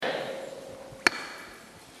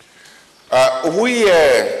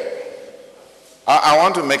I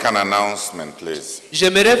want to make an announcement, please.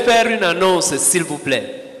 J'aimerais faire une annonce, s'il vous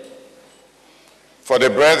plaît. For the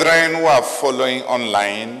brethren who are following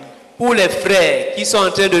online, Pour les frères qui sont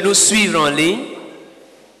en train de nous suivre en ligne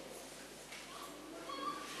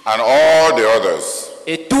and all the others,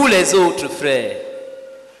 et tous les autres frères,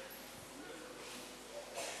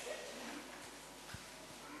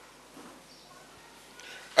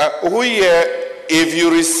 who here, if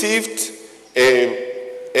you received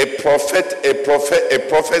a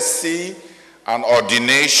prophecy, an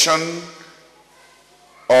ordination,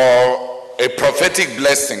 or a prophetic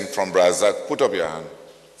blessing from Brazil, put up your hand.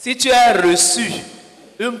 si tu as reçu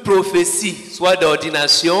une prophétie, soit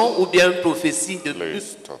d'ordination ou bien une prophétie de...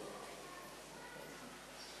 Please stop.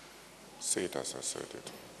 Say it as I said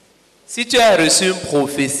it. Si tu as reçu une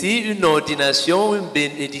prophétie, une ordination, une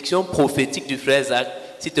bénédiction prophétique du frère Zach,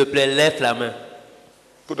 s'il te plaît, lève la main.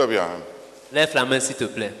 Put up your hand. Lève la main, s'il te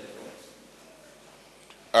plaît.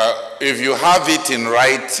 If you have it in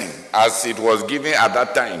writing, as it was given at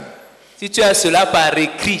that time, Si tu as cela par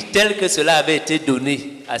écrit, tel que cela avait été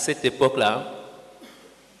donné à cette époque-là,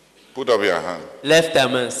 put up your hand. lève ta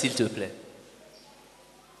main, s'il te plaît.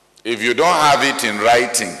 If you don't have it in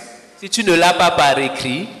writing, Si tu ne l'as pas par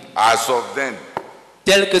écrit, as of then,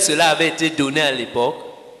 tel que cela avait été donné à l'époque,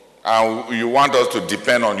 and you want us to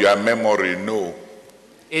depend on your memory, no.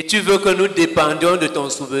 et tu veux que nous dépendions de ton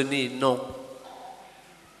souvenir, non.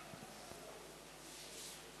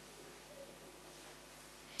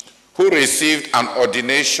 Who received an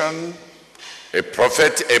ordination, a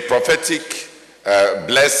prophetic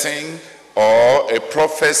blessing, or a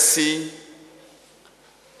prophecy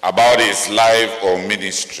about his life or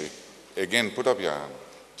ministry? Again, put up your hand.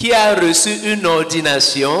 Qui a reçu une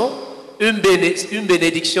ordination, une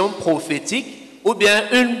bénédiction prophétique ou bien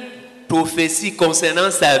une prophétie concernant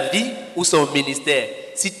sa vie ou son ministère?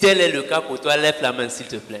 Si tel est le cas pour toi, lève la main, s'il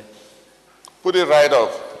te plaît. Put it right up.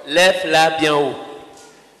 Lève-la bien haut.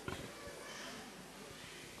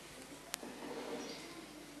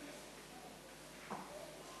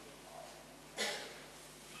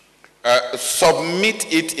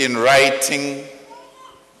 Submit it in writing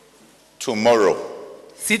tomorrow.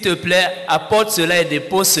 S'il te plaît, apporte cela et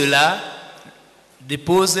dépose cela.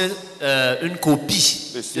 Dépose une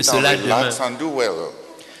copie de Sit down, cela demain. relax, and do well.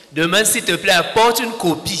 Demain, s'il te plaît, apporte une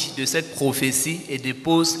copie de cette prophétie et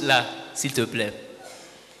dépose-la, s'il te plaît.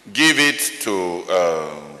 Give it to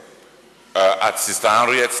at Sister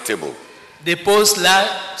Henriette's table. Dépose-la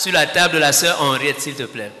sur la table de la sœur Henriette, s'il te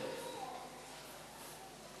plaît.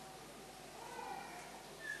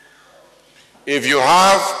 If you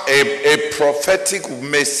have a prophetic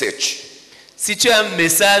message Si tu as un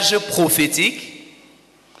message prophétique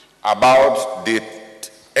about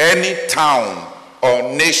any town or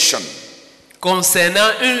nation, concernant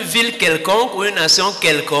une ville quelconque ou une nation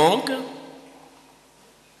quelconque,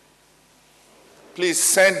 please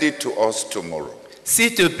send it to us tomorrow.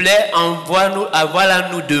 s'il te plaît,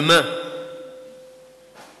 envoie-la-nous demain.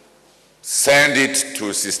 Send it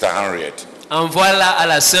to Sister Henriette. Envoie-la à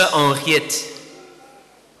la sœur Henriette.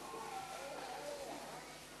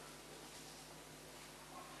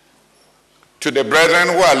 To the brethren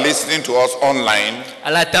who are listening to us online,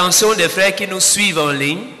 À l'attention des frères qui nous suivent en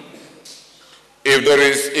ligne, if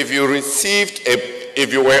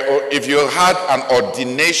you had an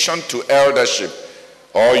ordination to eldership,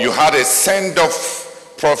 or you had a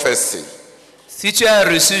send-off prophecy, si tu as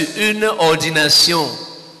reçu une ordination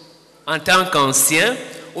en tant qu'ancien,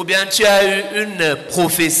 ou bien tu as eu une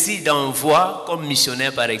prophétie d'envoi comme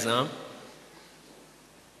missionnaire par exemple,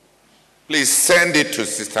 please send it to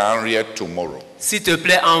Sister Henriette tomorrow. s'il te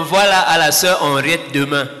plaît, envoie-la à la sœur Henriette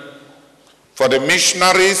demain. For the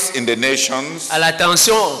missionaries in the nations, À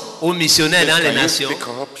l'attention aux missionnaires dans les can you nations. speak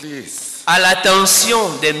up, please? À l'attention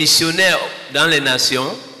des missionnaires dans les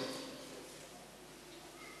nations.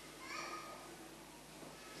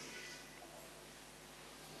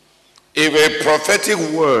 If a prophetic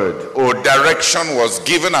word or direction was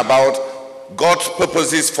given about God's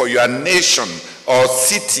purposes for your nation or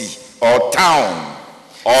city or town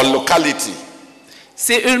or locality,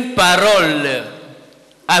 Si une parole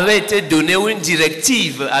avait été donnée ou une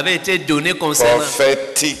directive avait été donnée concernant...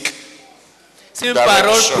 prophetic Si une direction.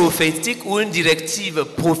 parole prophétique ou une directive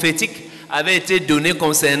prophétique avait été donnée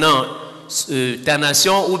concernant ta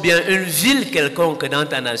nation ou bien une ville quelconque dans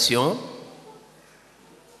ta nation,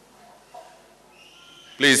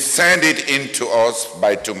 please send it in to us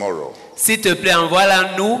by tomorrow. s'il te plaît,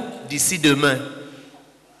 envoie-la nous d'ici demain.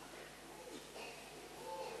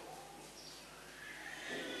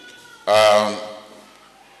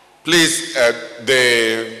 Please,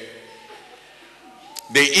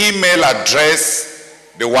 the email address,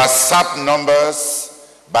 the WhatsApp numbers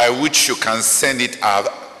by which you can send it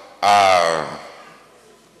are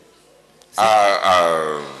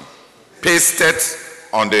pasted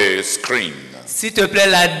on the screen. S'il te plaît,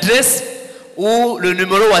 l'adresse ou le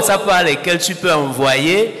numéro WhatsApp par lequel tu peux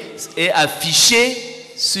envoyer est affiché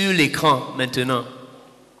sur l'écran maintenant.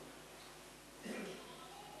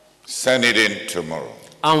 Send it in tomorrow.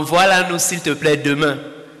 Envoie-la nous s'il te plaît demain.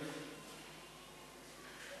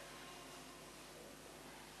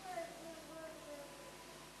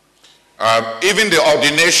 Even the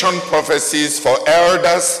ordination prophecies for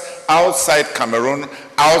elders outside Cameroon,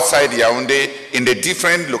 outside Yaoundé, in the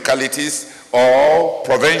different localities, or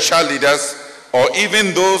provincial leaders, or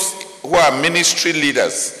even those who are ministry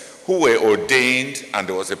leaders who were ordained and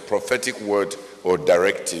there was a prophetic word or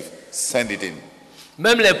directive, send it in.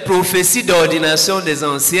 Même les prophéties d'ordination des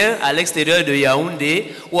anciens à l'extérieur de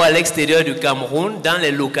Yaoundé ou à l'extérieur du Cameroun, dans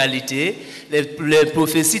les localités, les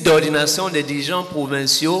prophéties d'ordination des dirigeants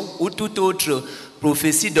provinciaux ou toute autre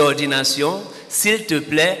prophétie d'ordination, s'il te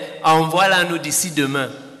plaît, envoie-la nous d'ici demain.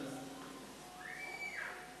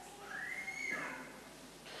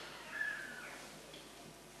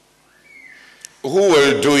 Who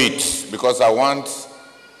will do it? Because I will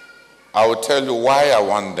tell you why I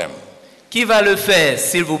want them. Qui va le faire,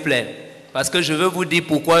 s'il vous plaît? Parce que je veux vous dire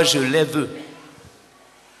pourquoi je les veux.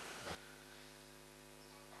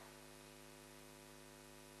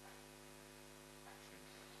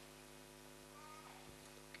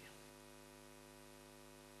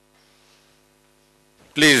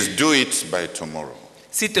 Please do it by tomorrow.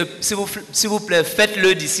 S'il vous plaît,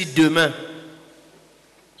 faites-le d'ici demain.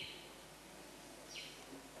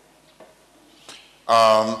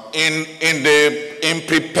 In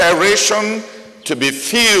preparation to be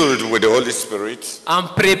filled with the Holy Spirit, en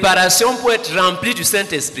préparation pour être rempli du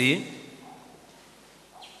Saint-Esprit,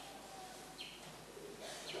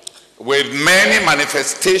 with many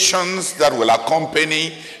manifestations that will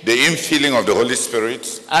accompany the infilling of the Holy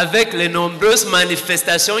Spirit, avec les nombreuses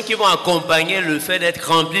manifestations qui vont accompagner le fait d'être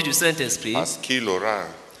rempli du Saint-Esprit,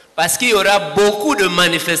 parce qu'il y aura beaucoup de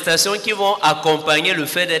manifestations qui vont accompagner le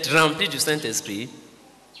fait d'être rempli du Saint-Esprit.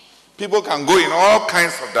 People can go in all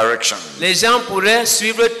kinds of directions. Les gens pourraient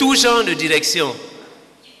suivre tout genre de direction.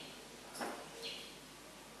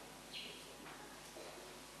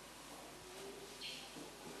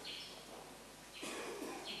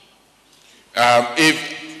 If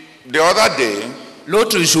the other day,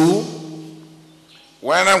 l'autre jour,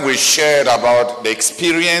 when we shared about the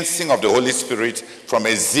experiencing of the Holy Spirit from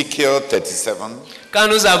Ezekiel 37, quand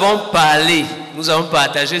nous avons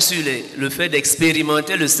partagé sur le fait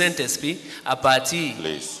d'expérimenter le Saint-Esprit à partir.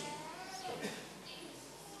 Please.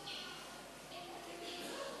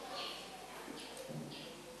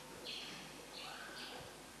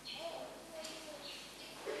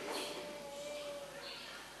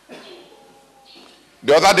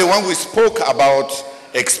 The other day when we spoke about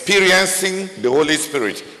experiencing the Holy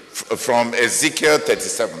Spirit from Ezekiel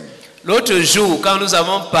 37. L'autre jour, quand nous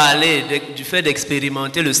avons parlé du fait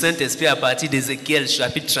d'expérimenter le Saint-Esprit à partir d'Ézéchiel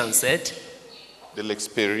chapitre 37, de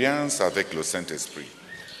l'expérience avec le Saint-Esprit.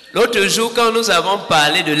 L'autre jour, quand nous avons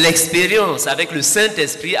parlé de l'expérience avec le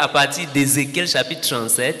Saint-Esprit à partir d'Ézéchiel chapitre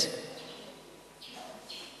 37,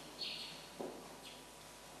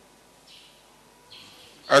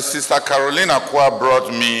 Sister Caroline Akwa brought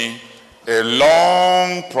me a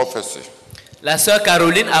long prophecy. La sœur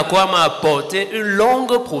Caroline Akwa m'a apporté une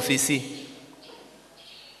longue prophétie.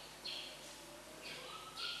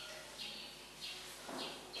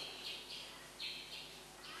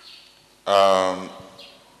 In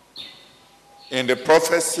the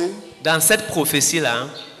prophecy, dans cette prophétie-là,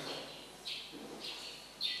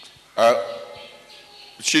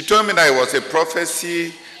 she told me that it was a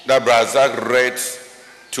prophecy that Brazak read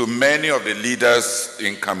to many of the leaders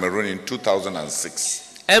in Cameroon in 2006.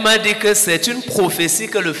 Elle m'a dit que c'est une prophétie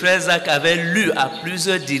que le frère Zach avait lue à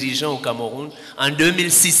plusieurs dirigeants au Cameroun en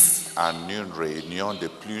 2006. À une réunion de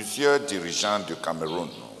plusieurs dirigeants du Cameroun.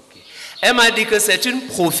 Elle m'a dit que c'est une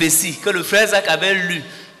prophétie que le frère Zach avait lue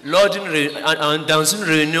dans une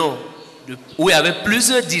réunion où il y avait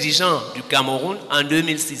plusieurs dirigeants du Cameroun en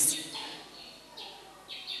 2006.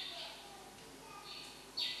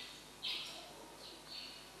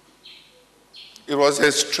 It was a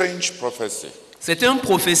strange prophecy. C'était une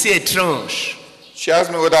prophétie étrange. She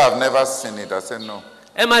asked me whether I've never seen it. I said no.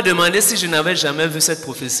 Elle m'a demandé si je n'avais jamais vu cette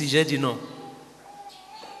prophétie. J'ai dit non.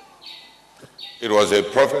 It was a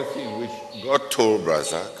prophecy in which God told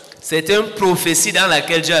Brazak, c'était une prophétie dans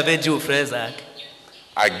laquelle Dieu avait dit au frère Zach,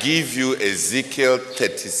 I give you Ezekiel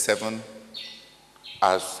 37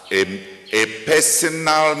 as a a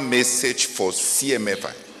personal message for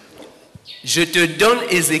CMFI. Je te donne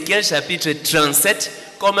Ézéchiel chapitre 37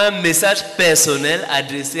 comme un message personnel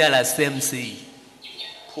adressé à la CMCI.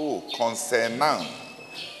 Concernant.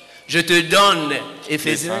 Je te donne Miss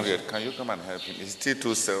Éphésiens. Harriet, can you come and help him? He's still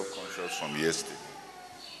too self-conscious from yesterday.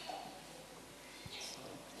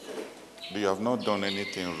 You have not done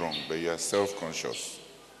anything wrong, but you are self-conscious.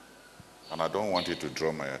 And I don't want it to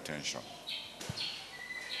draw my attention.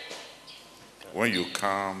 When you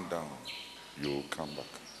calm down, you will come back.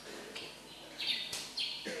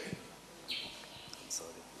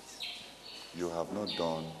 You have not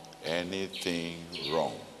done anything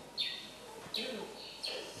wrong.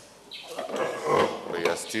 But you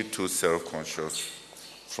are still too self-conscious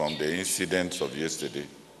from the incidents of yesterday.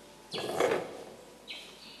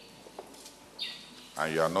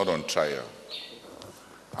 And you are not on trial.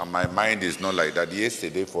 And my mind is not like that.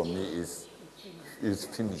 Yesterday for me is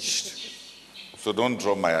finished. So don't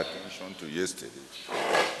draw my attention to yesterday.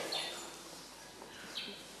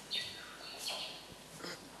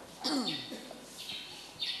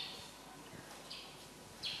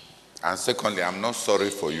 And secondly, I'm not sorry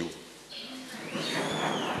for you.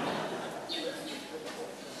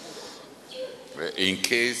 In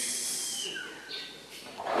case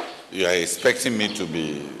you are expecting me to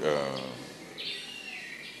be,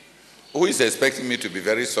 who is expecting me to be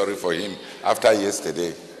very sorry for him after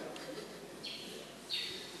yesterday?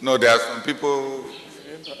 No, there are some people.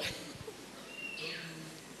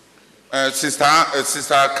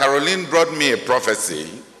 Sister Caroline brought me a prophecy.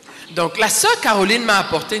 Donc la sœur Caroline m'a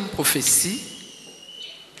apporté une prophétie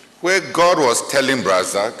Where God was telling Brother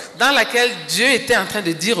Zach, dans laquelle Dieu était en train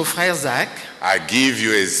de dire au frère Zach, I give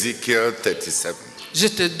you Ezekiel 37. je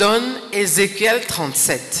te donne Ézéchiel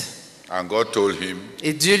 37. And God told him,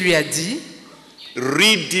 Et Dieu lui a dit,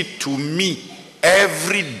 read it to me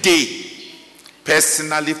every day,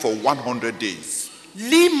 personally for 100 days.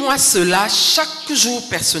 lis-moi cela chaque jour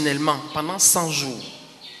personnellement, pendant 100 jours.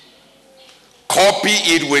 Copy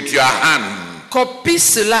it with your hand Copie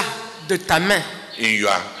cela de ta main in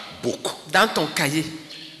your book. dans ton cahier.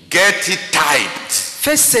 Get it typed.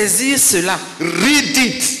 Fais saisir cela. Read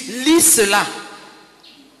it. Lis cela.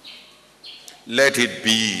 Let it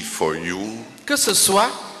be for you Que ce soit,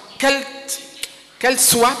 qu'elle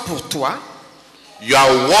soit pour toi,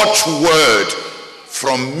 your watchword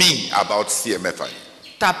from me about CMFI.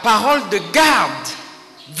 ta parole de garde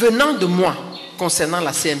venant de moi concernant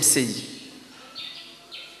la CMCI.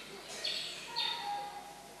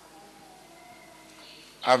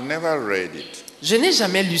 I've never read it. Je n'ai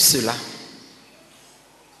jamais lu cela.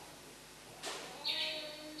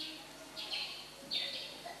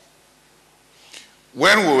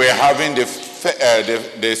 When we were having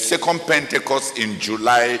the second Pentecost in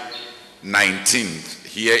July 19th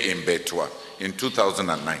here in Betua in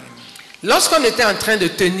 2009, Lorsqu'on était en train de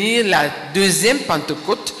tenir la deuxième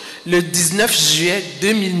Pentecôte, le 19 juillet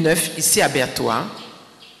 2009, ici à Berthois,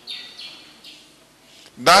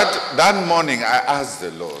 that morning I asked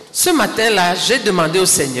the Lord, ce matin-là, j'ai demandé au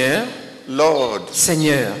Seigneur, Lord,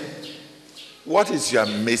 Seigneur, what is your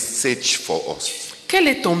message for us? quel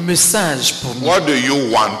est ton message pour nous? What do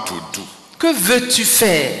you want to do Que veux-tu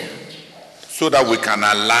faire so that we can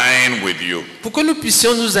align with you? pour que nous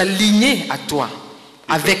puissions nous aligner à toi,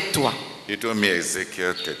 avec toi? He told me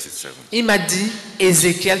Ezekiel 37. Il m'a dit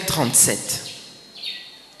Ézéchiel 37.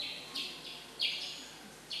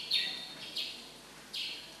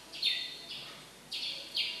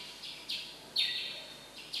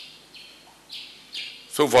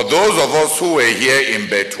 So for those of us who were here in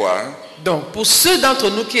Betua, Donc, pour ceux d'entre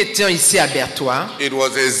nous qui étions ici à Berthois, it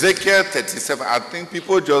was Ezekiel 37. I think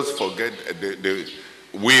people just forget.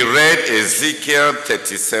 We read Ezekiel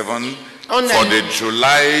 37 On a for lu- the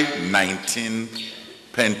July 19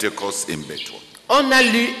 Pentecost in Betua. on a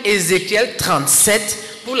lu Ézéchiel 37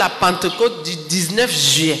 pour la Pentecôte du 19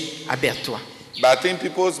 juillet à Berthois. But I think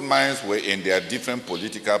people's minds were in their different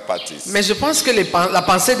political parties. Mais je pense que la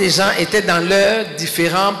pensée des gens était dans leurs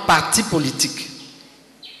différents partis politiques.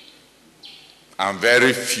 And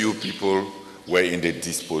very few people were in the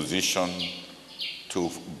disposition to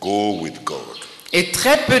go with God. Et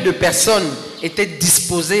très peu de personnes étaient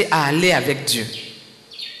disposées à aller avec Dieu.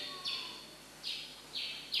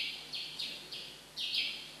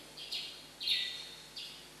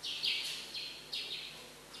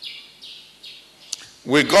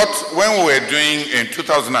 We got, when we were doing in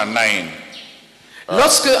 2009,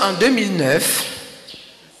 Lorsque en 2009,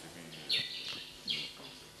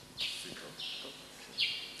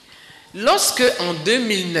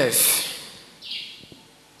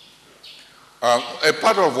 a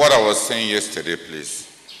part of what I was saying yesterday, please.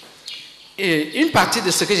 Et une partie de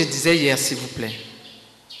ce que je disais hier, s'il vous plaît.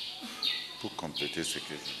 Pour compléter ce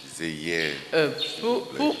que je disais hier.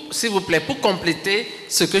 S'il vous plaît, pour compléter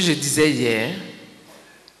ce que je disais hier.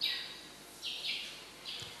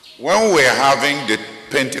 When we were having the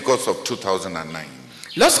Pentecost of 2009,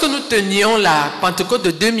 Lorsque nous tenions la Pentecôte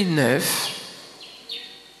de 2009,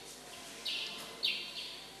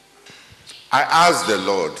 I asked the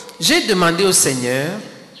Lord, j'ai demandé au Seigneur,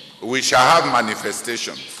 we shall have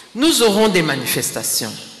manifestations. nous aurons des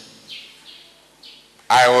manifestations.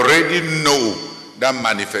 I already know that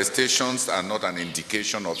manifestations are not an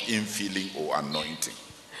indication of infilling or anointing.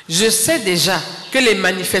 Je sais déjà que les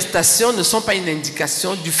manifestations ne sont pas une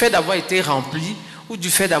indication du fait d'avoir été rempli ou du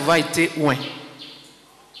fait d'avoir été oint.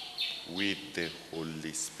 With the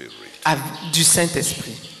Holy Spirit. Du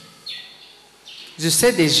Saint-Esprit. Je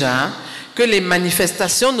sais déjà que les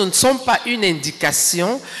manifestations ne sont pas une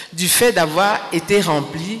indication du fait d'avoir été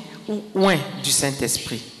rempli ou oint du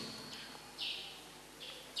Saint-Esprit.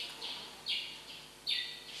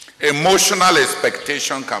 Emotional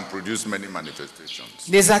expectation can produce many manifestations.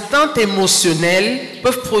 Les attentes émotionnelles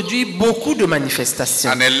peuvent produire beaucoup de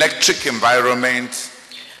manifestations. An electric environment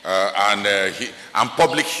and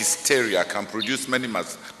public hysteria can produce many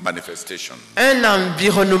manifestations. Un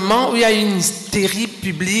environnement où il y a une hystérie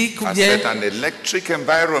publique ou I bien said an electric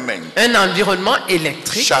environment. un environnement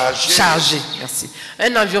électrique Chargé. Merci.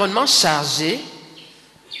 Un environnement chargé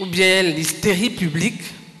ou bien l'hystérie publique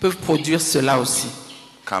peuvent produire cela aussi.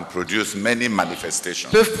 Can produce many manifestations.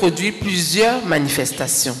 Peuvent produire plusieurs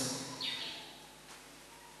manifestations.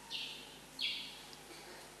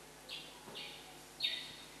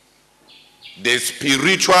 The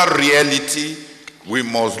spiritual reality, we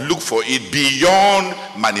must look for it beyond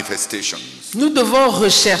manifestations. Nous devons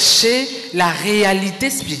rechercher la réalité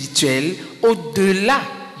spirituelle au-delà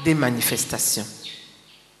des manifestations.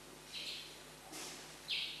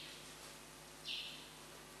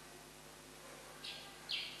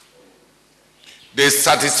 The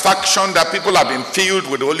satisfaction that people have been filled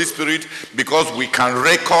with the Holy Spirit because we can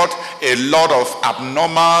record a lot of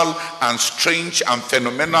abnormal and strange and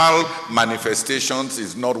phenomenal manifestations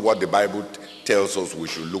is not what the Bible tells us we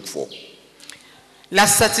should look for. La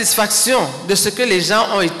satisfaction de ce que les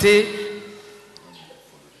gens ont été...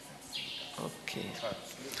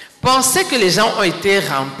 Penser que les gens ont été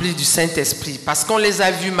remplis du Saint-Esprit parce qu'on les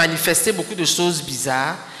a vus manifester beaucoup de choses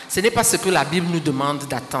bizarres, ce n'est pas ce que la Bible nous demande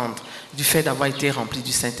d'attendre du fait d'avoir été remplis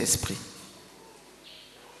du Saint-Esprit.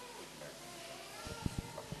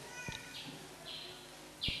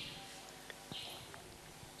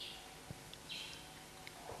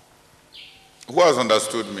 Who has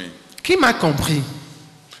understood me? Qui m'a compris?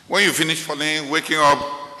 When you finish falling, waking up,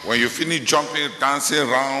 when you finish jumping, dancing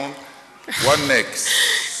around, what next?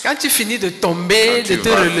 Quand tu finis de tomber, de te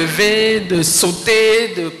relever, de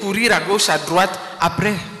sauter, de courir à gauche, à droite,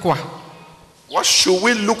 après quoi? What should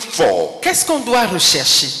we look for? Qu'est-ce qu'on doit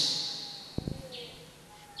rechercher?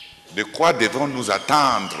 De quoi devons-nous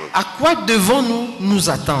attendre? À quoi devons-nous nous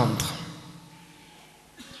attendre?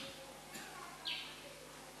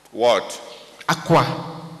 What? À quoi?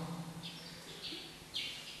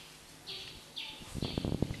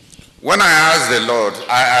 When I asked the Lord,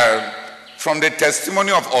 from the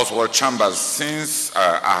testimony of Oswald Chambers, since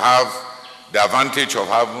I have the advantage of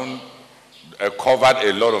having covered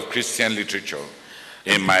a lot of Christian literature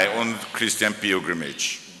in my own Christian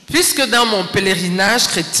pilgrimage. Puisque dans mon pèlerinage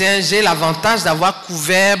chrétien, j'ai l'avantage d'avoir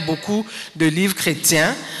couvert beaucoup de livres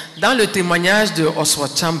chrétiens, dans le témoignage de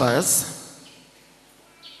Oswald Chambers,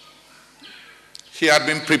 he had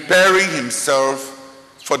been preparing himself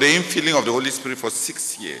for the infilling of the Holy Spirit for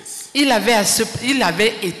 6 years. il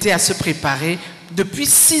avait été à se préparer depuis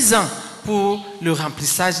 6 ans pour le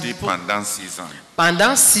remplissage du Pendant 6 ans.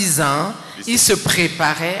 Pendant 6 ans, il se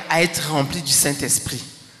préparait à être rempli du Saint-Esprit.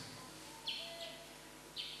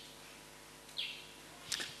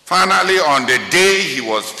 Finally, on the day he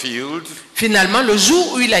was filled, Finalement, le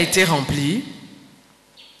jour où il a été rempli,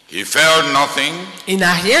 he felt nothing. il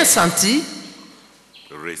n'a rien senti,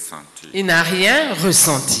 Ressenti. il n'a rien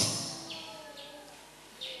ressenti.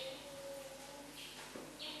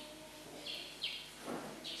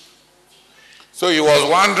 So he was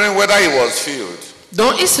wondering whether he was filled.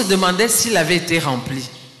 Donc, il se demandait s'il avait été rempli.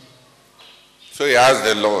 So he asked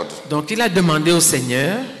the Lord. Donc, il a demandé au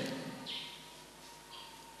Seigneur.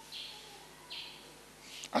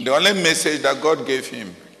 And the only message that God gave him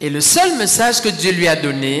Et le seul message que Dieu lui a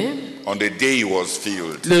donné, on the day he was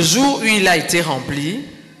filled, le jour où il a été rempli,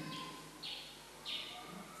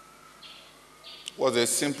 was a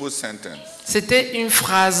simple sentence. c'était une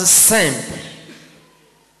phrase simple.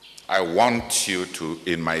 I want you to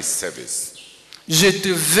in my service. Je te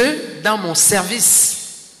veux dans mon service,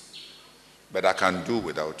 But I can do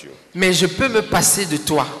without you. mais je peux me passer de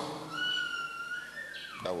toi.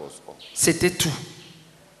 That was all. C'était tout.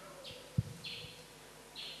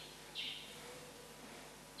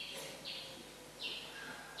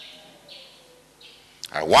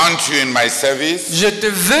 I want you in my service, Je te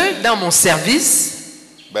veux dans mon service,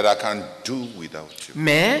 but I can do without you.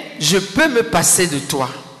 mais je peux me passer de toi.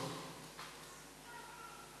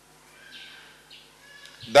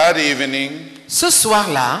 That evening, Ce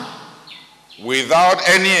soir-là, without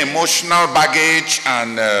any emotional baggage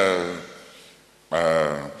and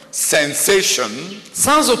sensation,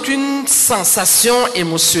 sans aucune sensation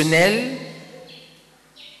émotionnelle,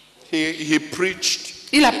 he preached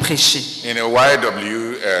il a prêché in a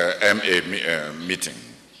YWMA meeting.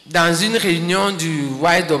 dans une réunion du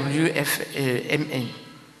YWFMN,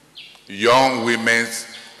 Young Women's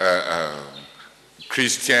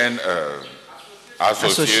Christian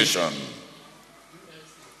Association.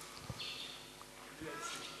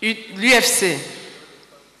 l'UFC.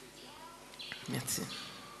 Merci.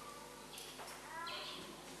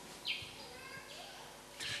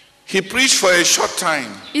 He preached for a short time.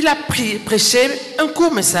 Il a prêché un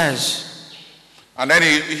court message. And then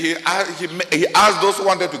he asked those who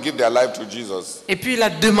wanted to give their life to Jesus. Et puis il a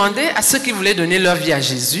demandé à ceux qui voulaient donner leur vie à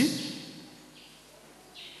Jésus.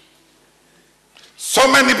 So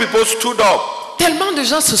many people stood up. Tellement de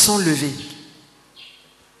gens se sont levés.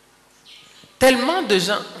 Tellement de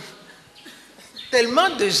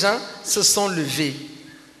gens se sont levés.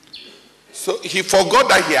 So he forgot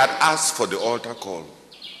that he had asked for the altar call.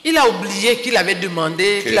 Il a oublié qu'il avait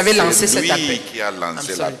demandé, qu'il avait lancé cet C'est appel. lui qui a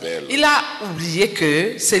lancé l'appel. Il a oublié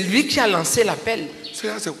que c'est lui qui a lancé l'appel. So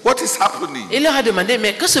I said, what is happening? Et il leur a demandé,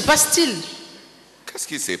 mais que se passe-t-il? Qu'est-ce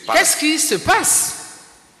qui se passe? Qu'est-ce qui se passe?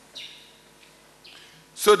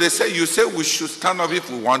 So they said, you say we should stand up if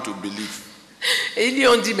we want to believe. Et ils lui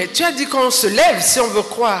ont dit, mais tu as dit qu'on se lève si on veut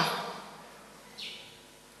croire.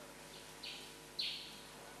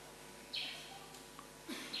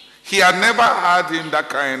 He had never had that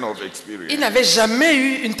kind of experience. Il n'avait jamais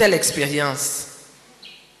eu une telle expérience.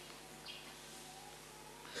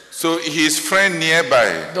 So his friend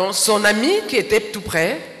nearby Donc son ami qui était tout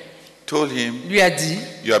près told him, lui a dit,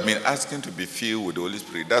 you have been asking to be filled with the Holy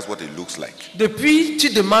Spirit. That's what it looks like. depuis tu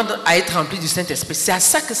demandes à être rempli du Saint-Esprit. C'est à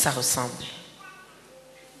ça que ça ressemble.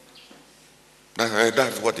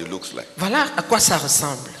 That's what it looks like. Voilà à quoi ça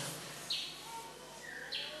ressemble.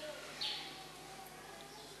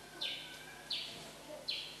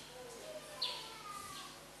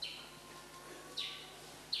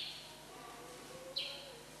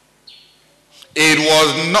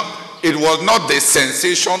 It was not the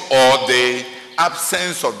sensation or the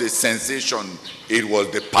absence of the sensation. It was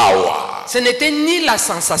the power. Ce n'était ni la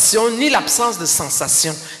sensation, ni l'absence de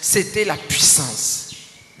sensation. C'était la puissance.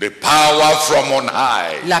 The power from on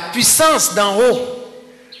high La puissance d'en haut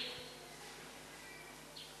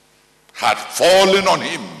had fallen on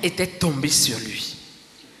him. était tombée sur lui.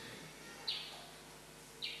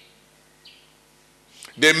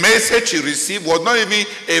 The message he received was not even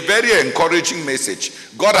a very encouraging message.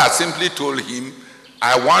 God had simply told him,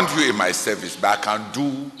 I want you in my service, but I can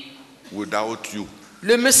do without you.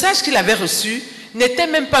 Le message qu'il avait reçu n'était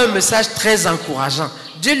même pas un message très encourageant.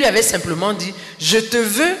 Dieu lui avait simplement dit, je te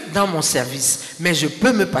veux dans mon service, mais je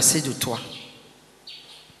peux me passer de toi.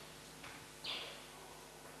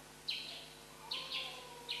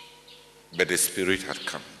 But the Spirit had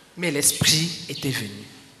come. Mais l'Esprit était venu.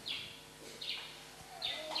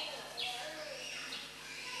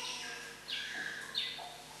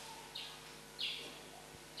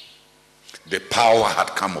 The power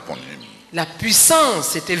had come upon him. La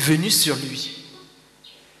puissance était venue sur lui.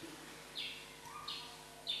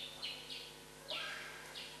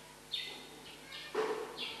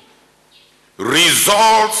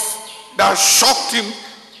 Results that shocked him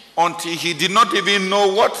until he did not even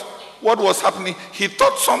know what was happening. He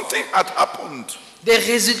thought something had happened. Des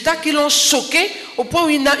résultats qui l'ont choqué au point où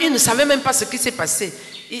il ne savait même pas ce qui s'est passé.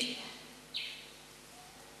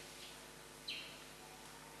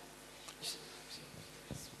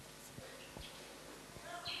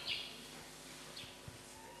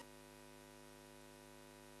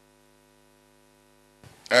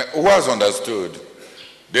 Who has understood?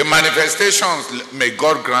 The manifestations, may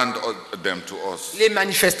God grant them to us. Les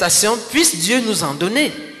manifestations, puisse Dieu nous en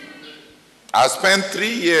donner. I spent 3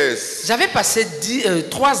 years J'avais passé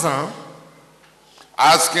 3 ans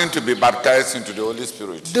asking to be baptized into the Holy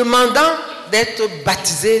Spirit. demandant d'être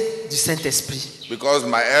baptisé du Saint-Esprit. Because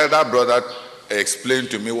my elder brother explained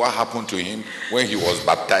to me what happened to him when he was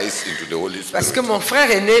baptized into the Holy Spirit. Parce que mon frère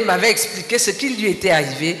aîné m'avait expliqué ce qui lui était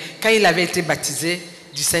arrivé quand il avait été baptisé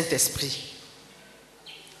du Saint-Esprit.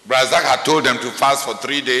 Brother Zach had told them to fast for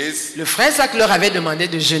 3 days Le frère Zach leur avait demandé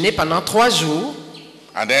de jeûner pendant 3 jours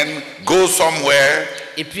and then go somewhere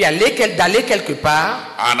et puis d'aller quelque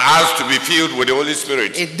part and ask to be filled with the Holy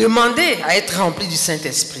Spirit. et demander à être rempli du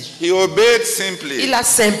Saint-Esprit. He obeyed simply. Il a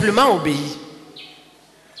simplement obéi.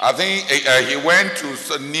 I think he went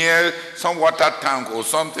to near some water tank or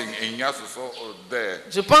something in Yasuso or there.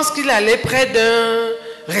 Je pense qu'il allait près d'un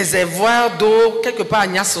réservoir d'eau quelque part à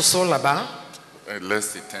Nyasoso là-bas.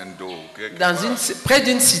 Près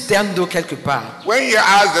d'une citerne d'eau quelque part. When he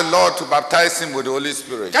asked the Lord to baptize him with the Holy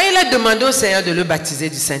Spirit, Quand il a demandé au Seigneur de le baptiser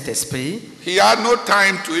du Saint-Esprit, he had no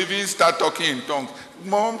time to even start talking in tongues.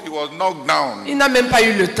 Mom, he was knocked down. Il n'a même pas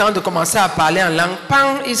eu le temps de commencer à parler en langue.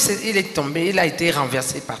 Pang, il est tombé, il a été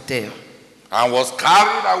renversé par terre. And was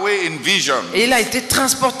carried away in vision. Et il a été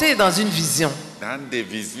transporté dans une vision. Dans des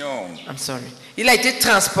visions. I'm sorry. Il a été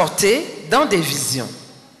transporté dans des visions.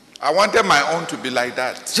 I wanted my own to be like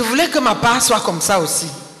that. Je voulais que ma part soit comme ça aussi.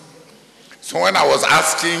 So when I was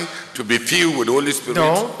asking to be filled with the Holy Spirit,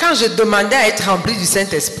 Donc, quand je demandais à être rempli du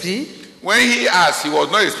Saint-Esprit, when he asked, he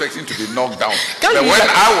was not expecting to be knocked down. Quand But lui when a-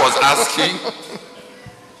 I was asking,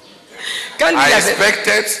 quand I lui, avait,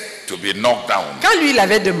 expected to be knocked down. quand lui il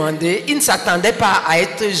avait demandé, il ne s'attendait pas à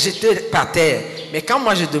être jeté par terre. Mais quand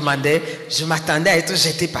moi je demandais, je m'attendais à être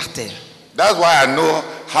jeté par terre. That's why I know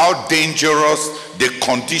how dangerous the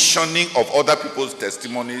conditioning of other people's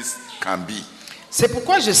testimonies can be. C'est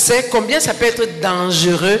pourquoi je sais combien ça peut être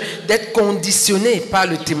dangereux d'être conditionné par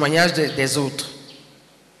le témoignage des autres.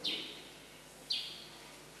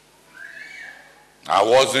 I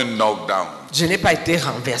wasn't knocked down. Je n'ai pas été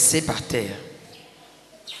renversé par terre.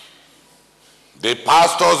 The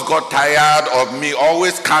pastors got tired of me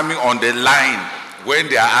always coming on the line when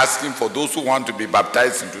they are asking for those who want to be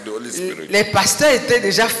baptized into the Holy Spirit. Les pasteurs étaient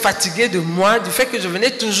déjà fatigués de moi, du fait que je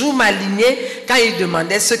venais toujours m'aligner quand ils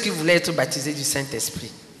demandaient ceux qui voulaient être baptisés du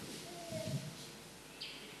Saint-Esprit.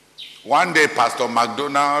 One day, Pastor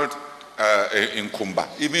McDonald in Kumba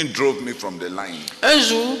even drove me from the line. Un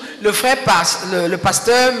jour, le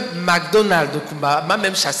pasteur McDonald de Kumba m'a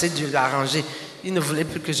même chassé de la rangée. Il ne voulait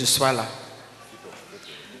plus que je sois là.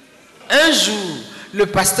 Un jour, le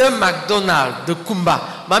pasteur McDonald de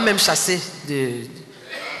Kumba m'a même chassé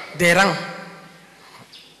des rangs.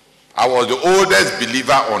 I was the oldest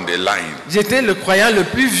believer on the line. J'étais le croyant le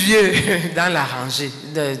plus vieux dans la rangée,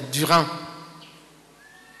 du rang.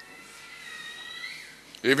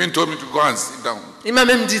 He even told me to go and sit down. Il m'a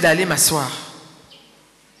même dit d'aller m'asseoir.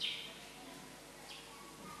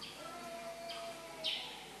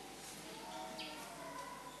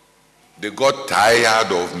 They got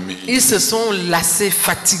tired of me. Ils se sont lassés,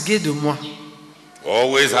 fatigués de moi.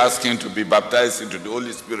 Always asking to be baptized into the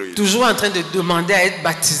Holy Spirit. Toujours en train de demander à être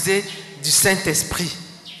baptisé du Saint-Esprit.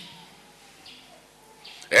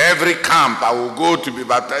 Every camp I will go to be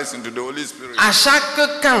baptized into the Holy Spirit. À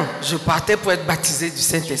chaque camp, je partais pour être baptisé du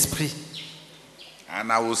Saint-Esprit. And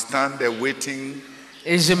I will stand there waiting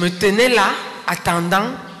Et je me tenais là,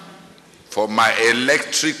 attendant for my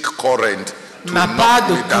electric current to ma part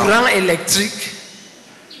de knock me down. courant électrique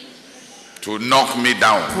To knock me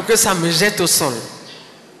down. pour que ça me jette au sol.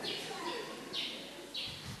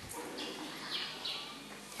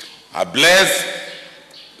 I bless.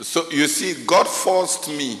 So you see, God forced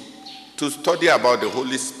me to study about the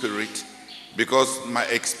Holy Spirit because my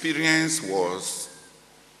experience was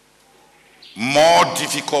more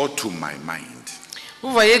difficult to my mind.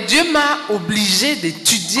 Vous voyez, Dieu m'a obligé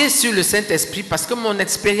d'étudier sur le Saint-Esprit parce que mon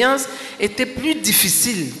expérience était plus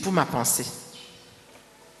difficile pour ma pensée.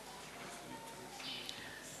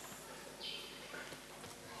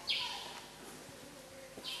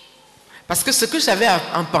 Parce que ce que j'avais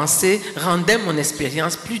en pensée rendait mon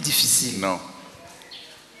expérience plus difficile. Non.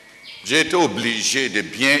 J'ai été obligé de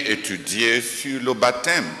bien étudier sur le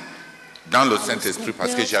baptême dans le Saint-Esprit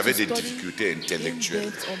parce que j'avais des difficultés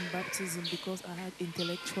intellectuelles.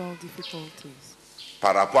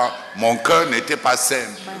 Par rapport, mon cœur n'était pas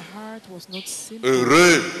simple.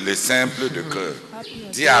 Heureux les simples de cœur.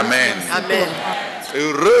 Dis Amen. Amen.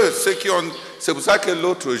 Heureux ceux qui ont. C'est pour ça que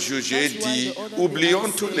l'autre jour j'ai dit, oublions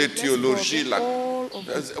toutes les théologies là.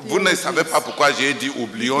 Vous ne savez pas pourquoi j'ai dit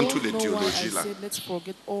oublions toutes les théologies là.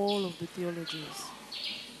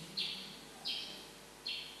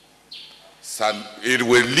 It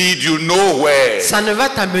will lead you nowhere. Ça ne va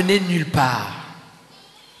t'amener nulle part.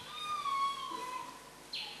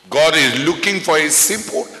 God is looking for a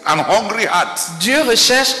simple and hungry heart. Dieu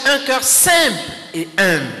recherche un cœur simple et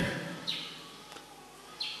humble.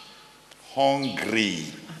 hungry.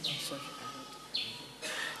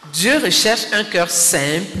 Dieu recherche un cœur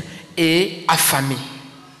simple et affamé.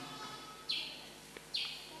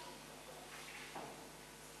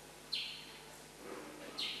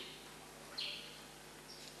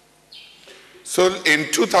 So in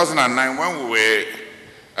 2009, when we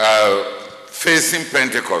were facing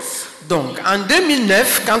Pentecost, Donc, en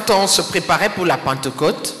 2009, quand on se préparait pour la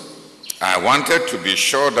Pentecôte, I wanted to be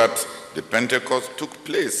sure that the Pentecost took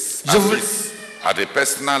place at least at a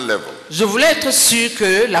personal level. je voulais être sûr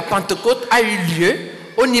que la Pentecôte a eu lieu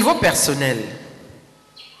au niveau personnel.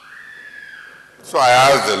 So I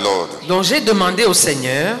asked the Lord, Donc, j'ai demandé au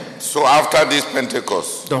Seigneur, so after this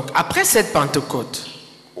Pentecost, donc après cette Pentecôte,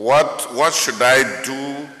 what should I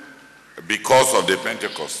do because of the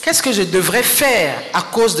Pentecost? qu'est-ce que je devrais faire à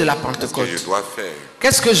cause de la Qu'est-ce que Pentecôte? je dois faire?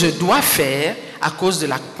 Qu'est-ce que je dois faire à cause de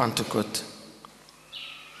la Pentecôte?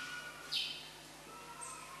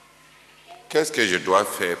 Qu'est-ce que je dois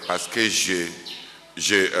faire parce que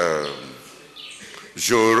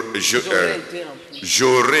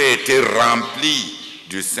j'aurais été rempli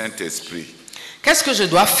du Saint-Esprit? Qu'est-ce que je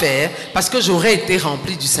dois faire parce que j'aurais été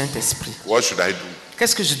rempli du Saint-Esprit? What should I do?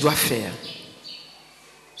 Qu'est-ce que je dois faire?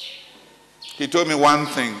 He told me one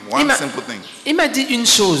thing, one simple thing. Il m'a dit une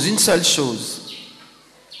chose, une seule chose.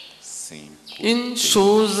 Simple. Une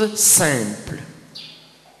chose simple.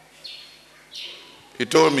 He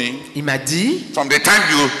told me, Il m'a dit, from the time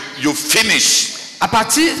you finish,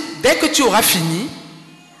 dès que tu auras fini,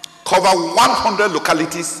 cover 100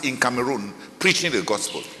 localities in Cameroon preaching the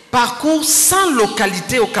gospel. parcours 100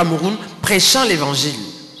 localités au Cameroun prêchant l'évangile.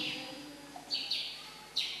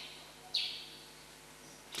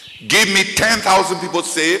 Give me 10,000 people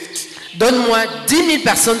saved, Donne-moi 10 000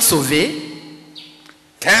 personnes sauvées,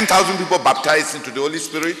 10,000 people baptized into the Holy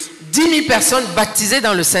Spirit, 10 000 personnes baptisées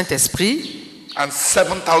dans le Saint-Esprit, and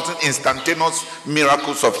 7,000 instantaneous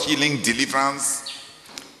miracles of healing, deliverance.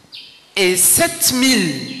 et 7 000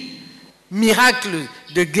 miracles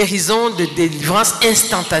de guérison, de délivrance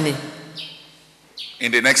instantanée In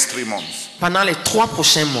the next 3 months. pendant les 3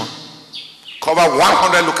 prochains mois. Cover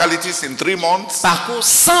 100 localities in 3 months. Parcours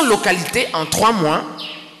 100 localités en 3 mois.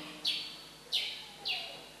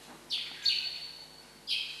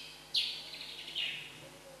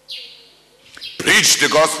 Preach the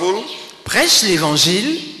gospel. Prêche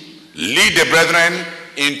l'évangile. Lead the brethren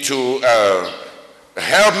into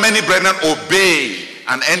help many brethren obey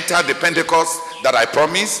and enter the Pentecost that I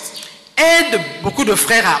promised. Aide beaucoup de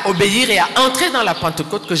frères à obéir et à entrer dans la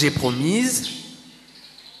Pentecôte que j'ai promise.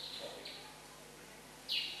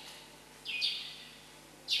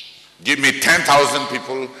 Give me 10,000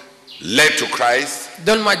 people led to Christ.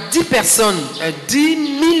 Donne-moi 10 personnes,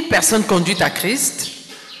 10 000 personnes conduites à Christ.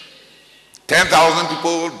 10,000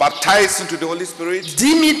 people baptized into the Holy Spirit.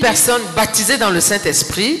 10 000 personnes baptisées dans le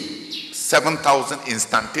Saint-Esprit. 7,000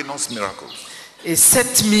 instantaneous miracles. Et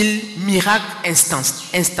 7 000 miracles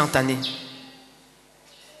instantanés.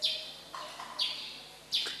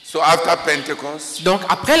 So after Pentecost, Donc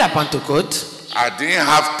après la Pentecôte, I didn't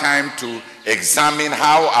have time to examine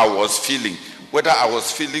how I was feeling, whether I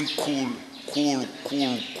was feeling cool.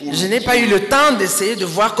 je n'ai pas eu le temps d'essayer de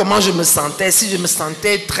voir comment je me sentais, si je me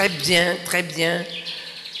sentais très bien, très bien.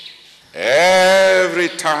 Every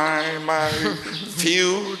time I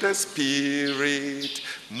feel the Spirit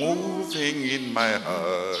moving in my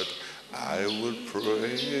heart, I will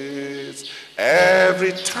praise.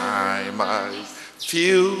 Every time I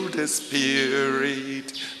feel the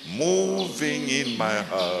Spirit moving in my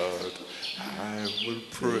heart, I will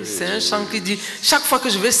praise. C'est un chant qui dit, chaque fois que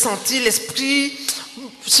je vais sentir l'Esprit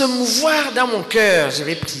se mouvoir dans mon cœur, je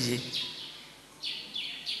vais prier.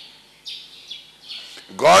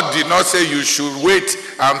 God did not say you should wait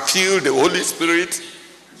and feel the Holy Spirit.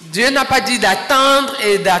 Dieu n'a pas dit d'attendre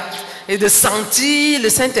et de sentir le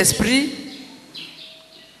Saint-Esprit.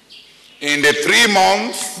 In the 3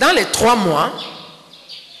 months, Dans les 3 mois,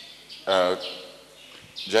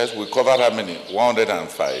 just we covered how many?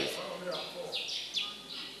 105.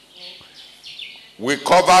 We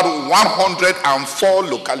covered 104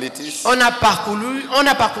 localities. on a parcouru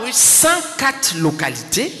 104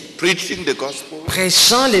 localités, Preaching the gospel,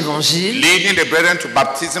 prêchant l'évangile, leading the brethren to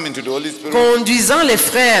baptism into the Holy Spirit, conduisant les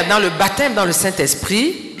frères dans le baptême dans le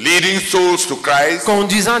Saint-Esprit, leading souls to Christ.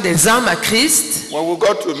 conduisant des âmes à Christ. When we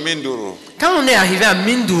got to Minduru, Quand on est arrivé à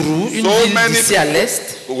Minduru, une ville d'ici à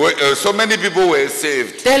l'est, so many people were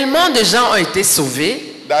saved tellement de gens ont été sauvés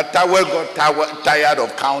that Tawel got tired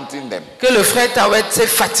of counting them. que le frère Tawet s'est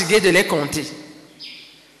fatigué de les compter.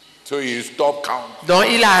 So he stopped counting. Donc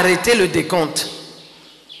il a arrêté le décompte.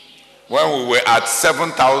 When we were at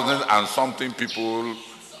 7,000 and something people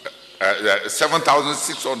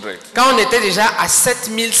 7,600. Quand on était déjà à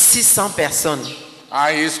 7600 personnes.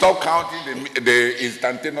 And he stopped counting the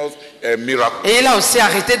instantaneous miracles. Et il a aussi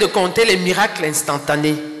arrêté de compter les miracles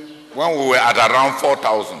instantanés. When we were at around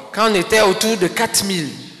 4,000. Quand on était autour de 4000.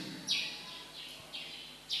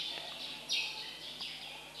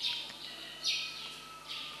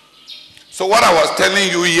 So what I was telling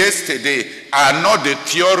you yesterday are not the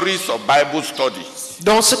theories of Bible studies.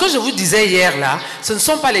 Donc ce que je vous disais hier là, ce ne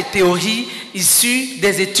sont pas les théories issues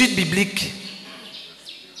des études bibliques.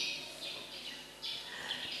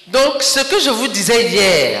 Donc ce que je vous disais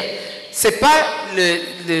hier, ce n'est pas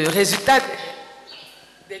le résultat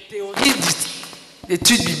des théories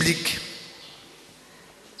d'études bibliques.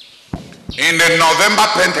 In the November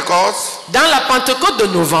Pentecost, dans la Pentecôte de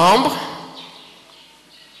novembre,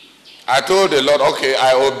 I told the Lord, okay,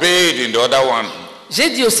 I obeyed in the other one. J'ai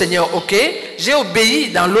dit au Seigneur, ok, j'ai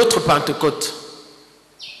obéi dans l'autre Pentecôte.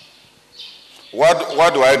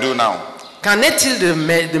 What do I do now? Qu'en est-il de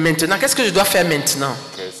maintenant? Qu'est-ce que je dois faire maintenant?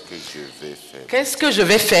 Qu'est-ce que je vais faire? Qu'est-ce que je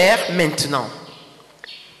vais faire maintenant?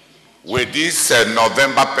 With this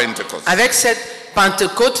November Pentecost. Avec cette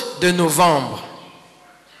Pentecôte de novembre.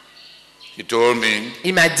 He told me,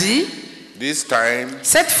 il m'a dit, this time,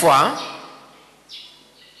 cette fois,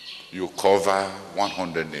 you cover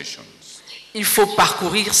 100 nations. Il faut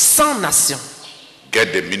parcourir 100 nations. Get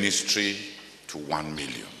the ministry to 1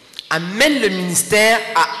 million. Amène le ministère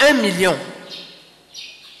à 1 million.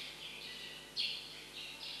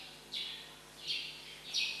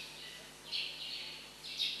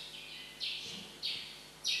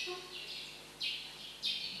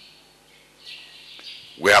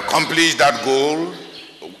 We accomplished that goal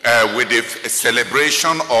with the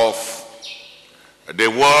celebration of the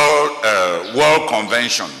World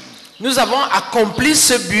Convention. Nous avons accompli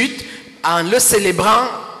ce but en le célébrant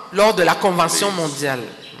lors de la Convention mondiale.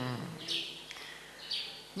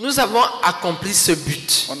 Nous avons accompli ce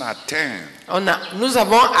but. Nous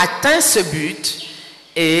avons atteint ce but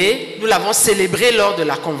et nous l'avons célébré lors de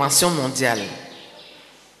la Convention mondiale.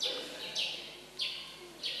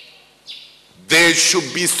 There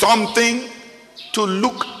should be something to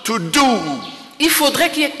do. Il faudrait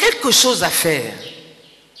qu'il y ait quelque chose à faire.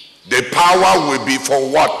 The power will be for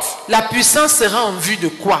what? La puissance sera en vue de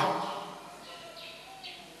quoi?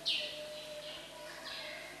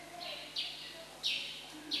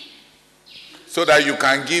 So that you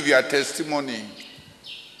can give your testimony.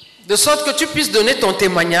 De sorte que tu puisses donner ton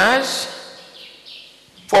témoignage.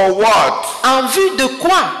 For what? En vue de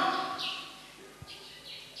quoi?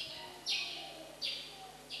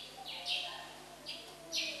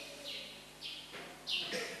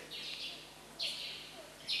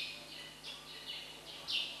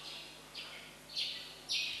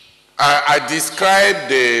 I described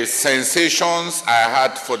the sensations I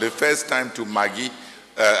had for the first time to Maggie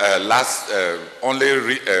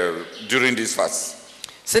during this fast.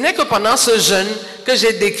 Ce n'est que pendant ce jeûne que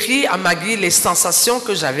j'ai décrit à Maggie les sensations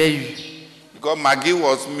que j'avais eues. Because Maggie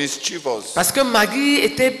was mischievous. Parce que Maggie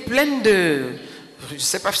était pleine de, je ne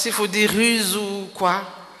sais pas s'il faut dire ruse ou quoi.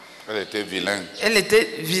 Elle était vilaine. Elle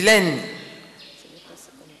était vilaine.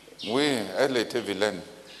 Oui, elle était vilaine.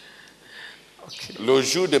 Okay. Le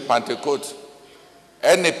jour de Pentecôte,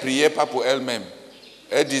 elle ne priait pas pour elle-même.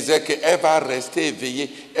 Elle disait qu'elle va rester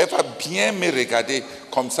éveillée, elle va bien me regarder,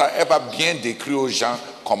 comme ça elle va bien décrire aux gens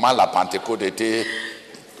comment la Pentecôte était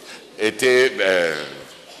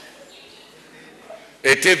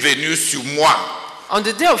venue sur moi. On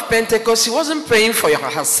the day of Pentecost, she wasn't praying for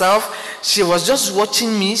herself. She was just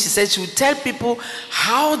watching me. She said she would tell people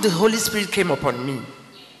how the Holy Spirit came upon me.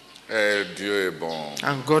 Dieu est bon.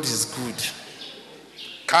 And God is good.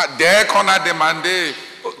 Dès qu'on a demandé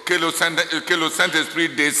que le Saint-Esprit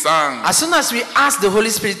descende, as soon as we asked the Holy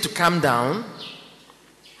Spirit to come down,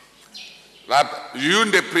 une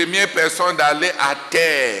des premières personnes d'aller à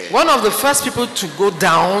terre, one of the first people to go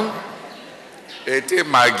down était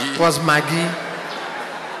Maggie. Was Maggie.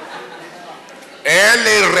 Elle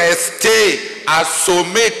est restée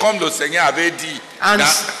assommée comme le Seigneur avait dit dans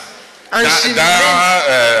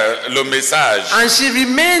le message. And she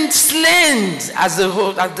remained slain as the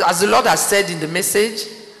Lord has said in the message.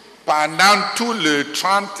 Pendant tout le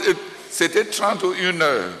 30, c'était 31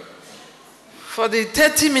 heures. For the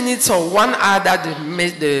 30 minutes or 1 hour that the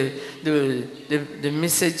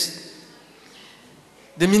message,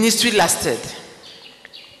 the ministry lasted.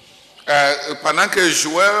 Pendant que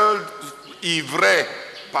Joël ivrait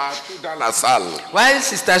partout dans la salle. While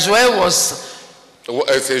Sister Joël was...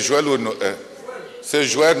 C'est Joël ou non? C'est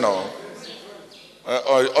Joël, non?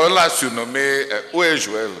 On l'a surnommé. Où est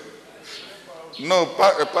Joël? Non,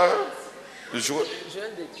 pas.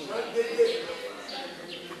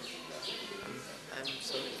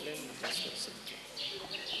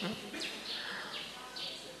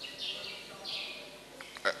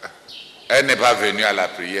 Elle n'est pas venue à la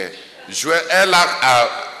prière.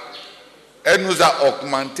 Elle nous a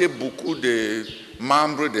augmenté beaucoup de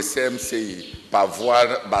membres de CMCI par voie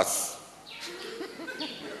basse.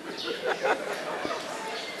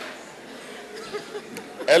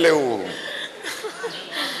 Elle est où?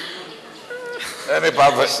 Elle n'est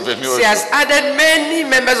pas venue au... She has added many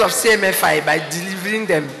members of CMFI by delivering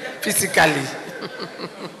them physically.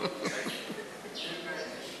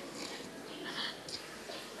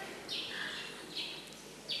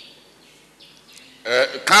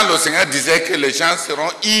 Quand le Seigneur disait que les gens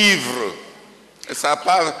seront ivres, ça n'a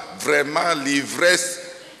pas vraiment l'ivresse.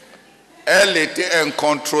 Elle était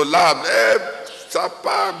incontrôlable. Ça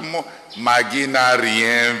pas... Maggie n'a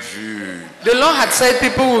rien vu. The Lord had said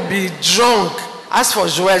people would be drunk. As for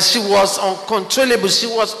Joel, she was uncontrollable. She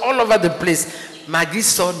was all over the place. Maggie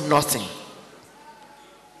saw nothing.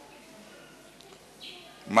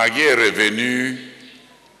 Maggie est revenue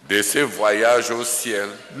de ce voyage au ciel.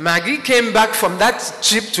 Maggie came back from that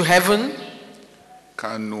trip to heaven.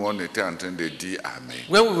 Quand nous on était en train de dire Amen.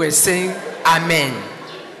 When we were saying Amen.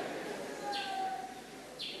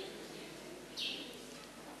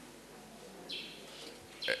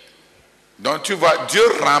 Donc tu vois, Dieu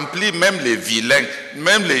remplit même les vilains,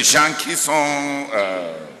 même les gens qui sont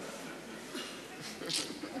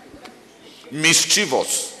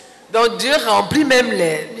mischievous. Donc Dieu remplit même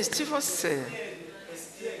les mischievous.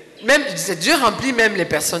 Même Dieu remplit même les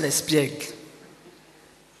personnes espiègles.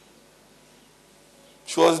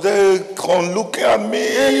 She was there looking at me.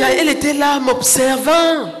 Elle était là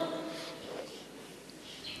m'observant.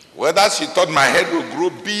 Whether she thought my head would grow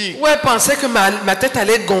big. Ouais, elle pensait que ma tête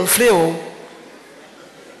allait gonfler. Oh.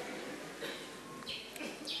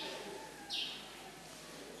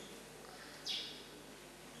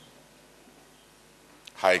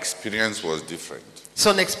 Her experience was different.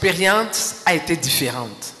 Son expérience a été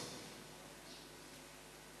différente.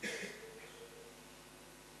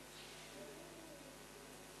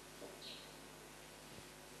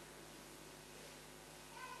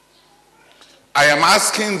 I am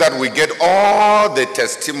asking that we get all the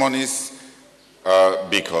testimonies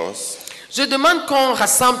because Je demande qu'on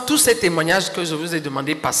rassemble tous ces témoignages que je vous ai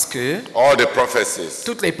demandé parce que all the prophecies.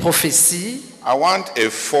 toutes les prophéties. I want a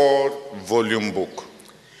 4-volume book.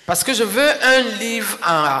 Parce que je veux un livre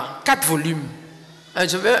en 4 volumes.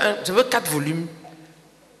 Je veux 4 volumes.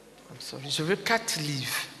 Je veux 4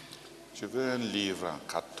 livres. Je veux un livre en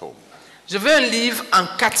 4 tomes. Je veux un livre en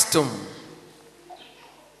 4 tomes.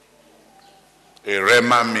 A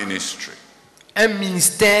Rhema ministry. Un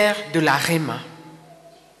ministère de la Rhema.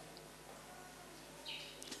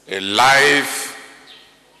 A life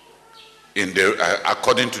in the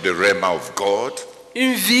according to the Rhema of God.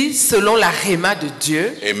 Une vie selon la Rhema de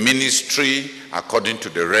Dieu. A ministry according to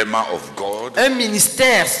the Rhema of God. Un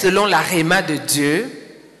ministère selon la Rhema de Dieu.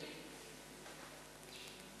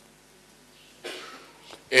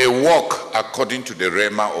 A walk according to the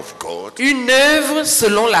Rhema of God. Une œuvre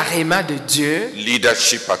selon la Rhema de Dieu.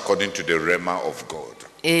 Leadership according to the Rhema of God.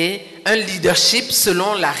 Et un leadership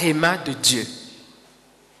selon la Rhema de Dieu.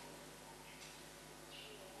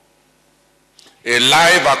 A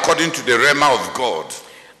life according to the Rhema of God.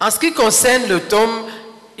 En ce qui concerne le tome,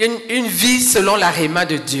 une vie selon la Rhema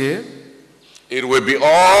de Dieu. It will be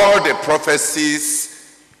all the prophecies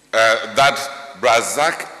that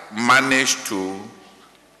Brazak managed to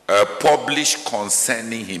publish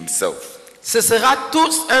concerning himself. Ce sera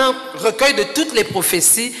tous un recueil de toutes les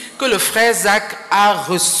prophéties que le frère Zach a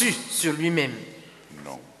reçues sur lui-même.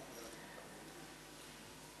 No.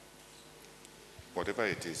 Whatever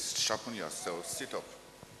it is, sharpen yourself, sit up.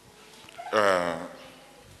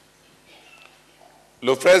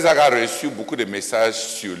 Le frère Zach a reçu beaucoup de messages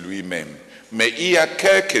sur lui-même, mais il y a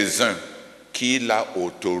quelques-uns qu'il a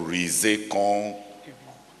autorisé qu'on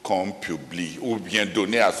publie ou bien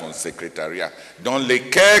donné à son secrétariat. Dans les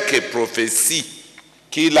quelques prophéties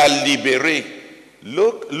qu'il a libérées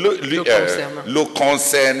le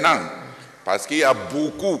concernant, parce qu'il y a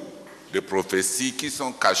beaucoup de prophéties qui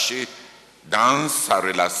sont cachées dans sa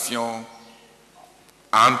relation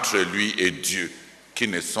entre lui et Dieu,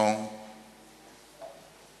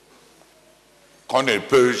 qu'on ne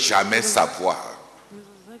peut jamais savoir.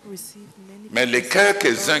 Mais les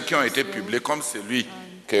quelques-uns qui ont été publiés, comme celui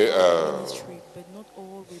que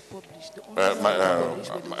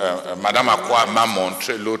Madame Akwa m'a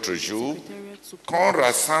montré l'autre jour, qu'on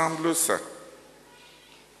rassemble ça.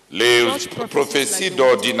 Les Such prophéties like the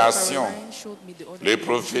ones in d'ordination, Caroline showed me the other les day.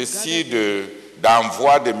 prophéties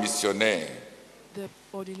d'envoi de missionnaires, The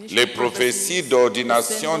ordination les prophéties prophecies,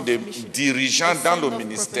 d'ordination the des send-off mission- dirigeants the dans le send-off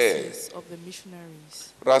ministère. prophecies of the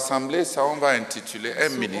missionaries. Rassembler ça, on va intituler un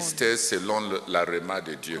So ministère selon la rhéma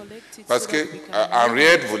de Dieu. Collect it Parce so que that we can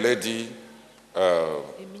Henriette voulait dire, A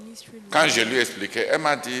ministry quand leader je lui expliquais, elle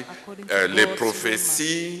m'a dit according to les God's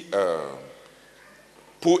prophéties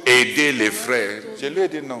pour aider les frères. Je lui ai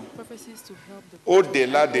dit non. prophecies to help the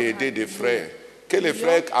Au-delà I told her d'aider des no. frères, que les Beyond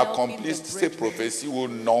frères helping accomplissent the ces brethren, prophéties ou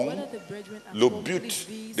non, whether the brethren le accomplish but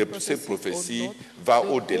these de ces prophecies prophéties or not, va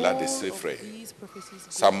the au-delà de goal ces of frères. these prophecies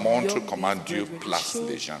Ça goes montre beyond comment these Dieu brethren. It place shows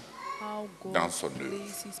les gens how God dans son œuvre.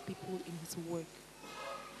 places people in his work.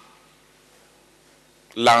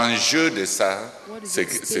 L'enjeu de ça, What is c'est at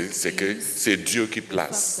que stake is c'est Dieu qui the fact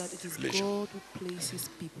place that it is les gens. God who places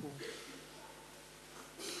people.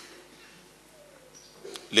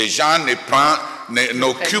 Les gens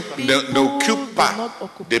n'occupent pas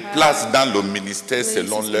de place dans le ministère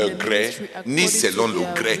selon Places in leur the gré, ministry ni according selon to le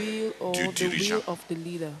their gré will or du the dirigeant. will of the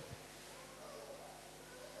leader.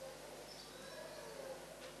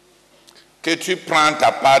 Que tu prends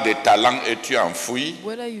ta part de talent et tu enfouis,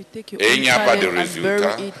 Whether you take your et il own n'y a pas de talent and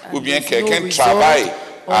résultat, bury it and ou bien there's quelqu'un no result, travaille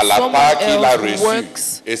or à la someone part qu'il a else reçue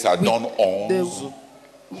works et ça with donne 11,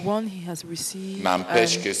 the one he has received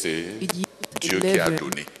n'empêche and que c'est it yields Dieu qui a 11.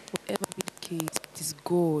 donné. Whatever be the case, it is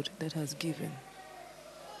God that has given.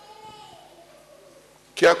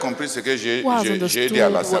 Qui a compris ce que j'ai Who has dit à understood la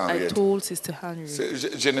what I Henriette? told Sister Henry?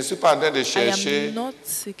 Je ne suis pas en train de I chercher. am not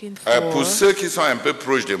seeking Pour for, ceux qui sont un peu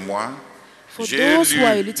proches de moi, for j'ai those who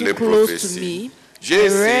are a lu little les close to prophéties. me. J'ai I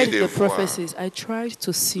essayé read de the voir prophecies. I tried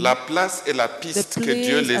to see la place et la the piste que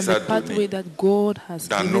Dieu place les and a the pathway données that God has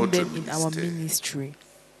dans given notre them in our ministère. ministry.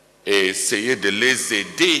 Et essayer de les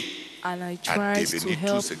aider And I à tried to devenir tout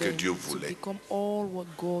help ce que them Dieu to voulait. become all what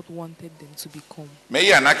God wanted them to become. Mais il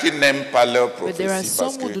y en a qui n'aiment pas leurs But there are prophéties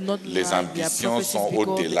parce some who que do not les like their ambitions prophecies sont because the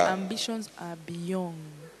au-delà ambitions are beyond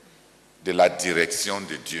de la direction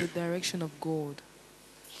de the Dieu. direction of God.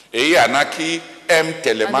 Et il y en a qui aiment And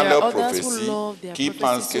tellement there are leurs others who prophéties love their qu'ils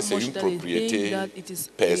pensent que prophecies so c'est much une that they think propriété that it is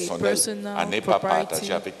a personnelle à personal ne pas property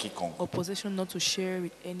partager avec quiconque. or possession not to share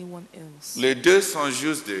with anyone else. Les deux sont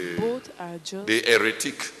juste Both are just des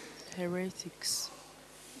hérétiques. heretics.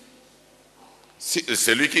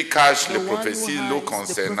 Celui qui cache The les one who prophéties le hides the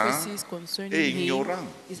concernant prophecies concerning est him ignorant.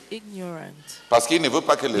 is ignorant. Parce qu'il ne veut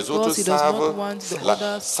pas que les autres Because he does not savent, want the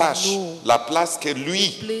others to sachent know la place que lui,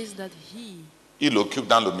 place that he il occupe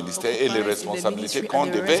dans le ministère et les occupies in the responsabilités ministry qu'on and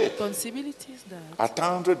the devait responsibilities that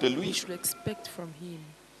attendre de we lui. should expect from him.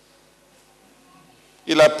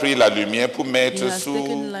 Il a pris la lumière pour He mettre has sous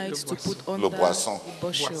taken light to put le under boisson. the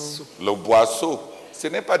bushel. Le boisseau. Ce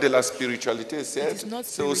n'est pas de la spiritualité, It is not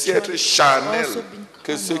c'est aussi être spiritual, charnel also being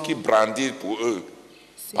que ceux qui carnal. brandissent pour eux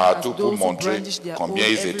Same partout as pour those who montrer brandish their combien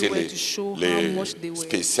own ils étaient everywhere to show how les much they were.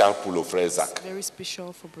 spéciaux pour le frère Zach. Very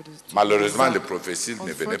special for Brother Zach. Malheureusement, les prophéties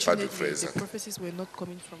ne venaient pas de frère Unfortunately, Zach. the prophecies were not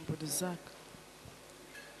coming from Brother Zach.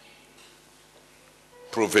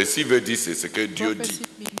 Prophétie veut dire c'est ce que Dieu dit. Prophecy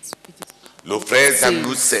means it is Le frère Zach says.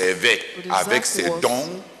 nous servait Brother avec Zach ses was dons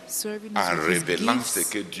serving us en with his révélant gifts. ce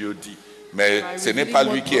que Dieu dit. Mais By ce n'est revealing pas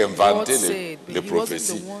what lui qui a God inventé said, but les he wasn't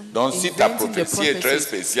prophéties. the one Donc si ta inventing the prophétie est très prophecies.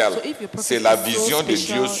 spéciale, So if your prophecy c'est la is so vision de Dieu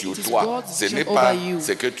special, sur it is toi. God's Ce vision n'est pas over you.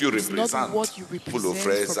 ce que tu It is not représentes what you pour le represent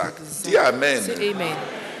frère for Zach. Brother Zach. Dis Amen. Say amen.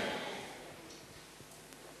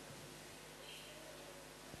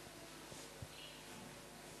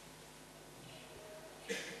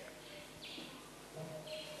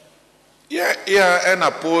 Il y a un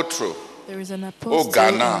apôtre There is an au apostle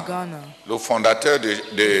Ghana, in Ghana, le fondateur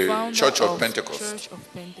de founder Church of of Pentecost. Church of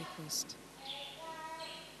Pentecost.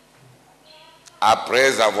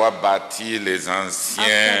 Après avoir bâti les After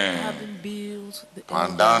anciens having built the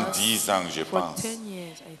pendant elders 10 ans, je for pense, 10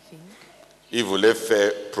 years, I think, il voulait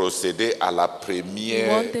faire procéder à la he première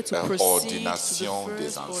wanted to proceed to ordination the des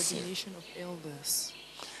first anciens. ordination of elders.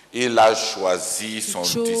 Il a choisi He son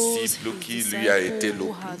chose disciple his qui lui a disciple été le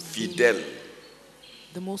who plus had fidèle. been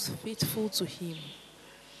the most faithful to him,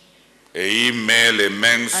 Et il met les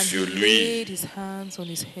mains and sur he lui laid his hands on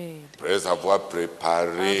his head après avoir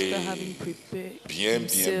préparé after having prepared bien,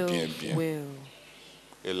 himself bien. well.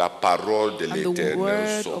 Et la parole de And the l'Éternel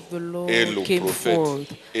word sort. of the Lord Et le came prophète forth,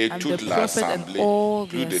 et and toute the prophet and l'assemblée, all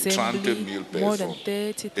plus the de 30 000 assembly, more than personnes, 30,000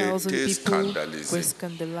 étaient people were scandalisés.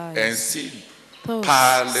 scandalized. Ainsi Thus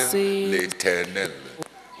parle said l'Éternel,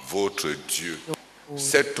 votre Dieu.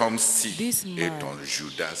 Cet homme-ci This est man ton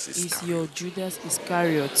Judas is Iscariot. your Judas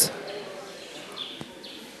Iscariot.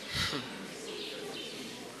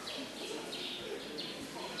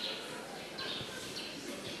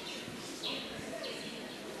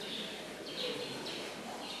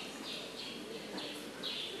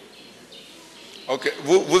 Ok,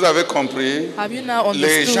 vous avez compris? Have you now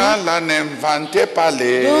Les understood? gens là n'inventaient pas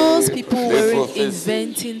Those people les weren't prophéties.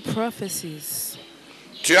 inventing prophecies.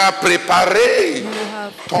 Tu as préparé You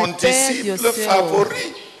have ton prepared disciple yourself.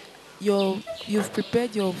 favori. You've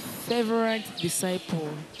prepared your favorite disciple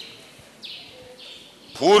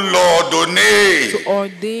Pour l'ordonner to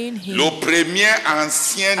ordain him le premier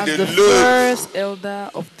ancien as de the l'œuvre. first elder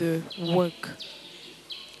of the work.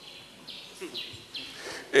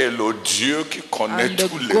 Et le Dieu qui connaît And tous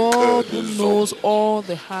the les cœurs God who des knows hommes. all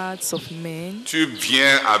the hearts of men, Tu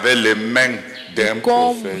viens avec les mains d'un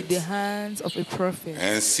come with the prophète. hands of a prophet.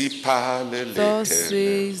 Ainsi parle Thus l'Éternel.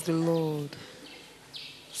 says the Lord,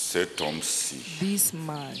 Cet homme-ci this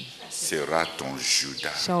man sera ton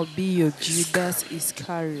Judas. shall be your Judas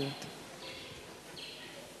Iscariot.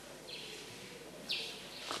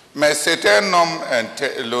 Mais c'est un homme,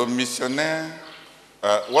 le missionnaire,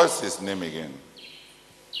 what's his name again?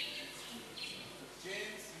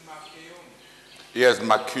 Yes,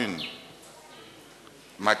 McCune.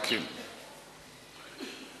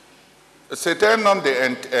 C'est un homme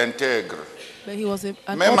intègre. But he was an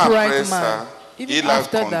Même après upright ça, man. Even il a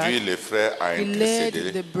after that, conduit les frères à he led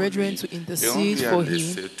intercéder the pour lui. brethren to Et on intercede lui a for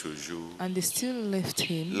laissé him, toujours and they still left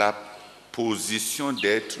him la position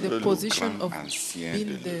d'être the le position grand of ancien being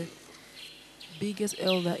de the l'œuvre. biggest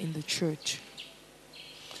elder in the church.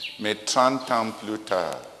 Mais 30 ans plus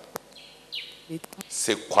tard, It,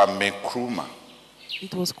 c'est Kwame Nkrumah,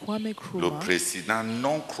 it was Kwame le Nkrumah, président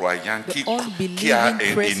non-croyant the qui unbelieving a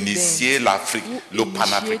president initié l'Afrique, who le initiated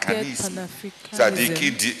panafricanisme. C'est-à-dire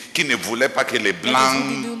qui ne voulait pas que les that is, who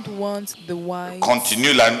Blancs didn't want the whites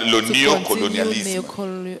continuent le to continue néocolonialisme, qui est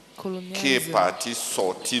neocolonialism. parti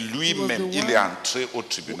sorti lui-même, the il one est entré au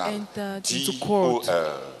tribunal, entered dit into court,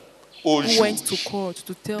 au who went to juge court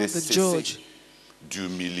to tell de the cesser judge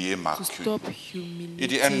d'humilier to McCune. stop Il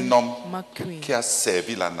dit un humiliating homme McQueen. qui a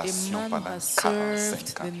servi la A nation man who pendant has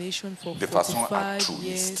served 45 ans the nation for de façon 45 altruiste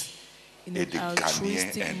years in et an de gagner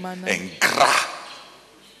altruistic manner. un gras.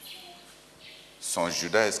 Son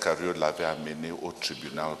Judas Iscariot l'avait amené au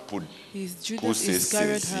tribunal pour His pour Judas se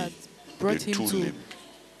Iscariot saisir had de brought him tous to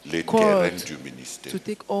les court terrains du ministère. to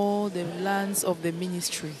take all the lands of the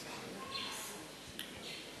ministry.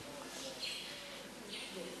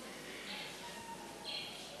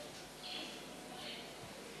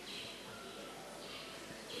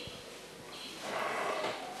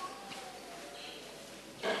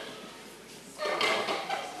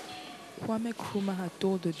 Kwame Nkrumah had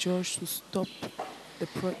told the judge to stop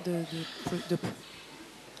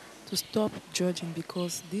to stop judging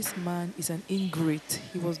because this man is an ingrate.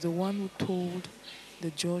 He was the one who told the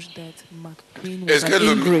judge that McQueen was an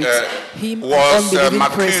ingrate. Him, an unbelieving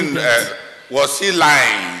McCune, president. was he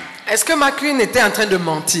lying? Est-ce que McQueen était en train de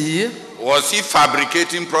mentir? Was he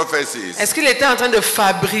fabricating prophecies? Est-ce qu'il était en train de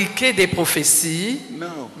fabriquer des prophéties?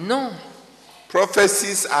 No. Non.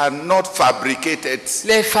 Prophecies are not fabricated.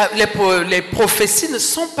 Les prophéties ne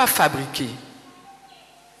sont pas fabriquées.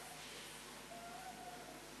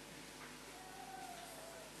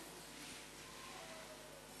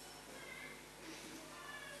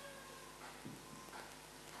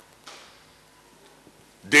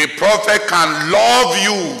 The prophet can love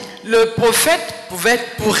you. Le prophète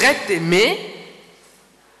pourrait t'aimer,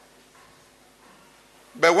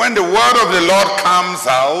 But when the word of the Lord comes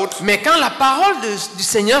out, mais quand la parole du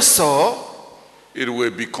Seigneur sort, it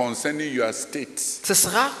will be concerning your state. ce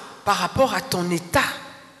sera par rapport à ton état.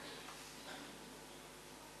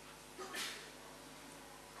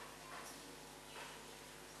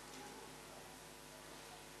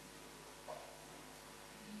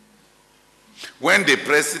 When the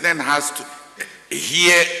president has to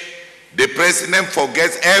hear, the president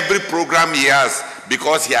forgets every program he has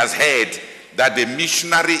because he has heard that the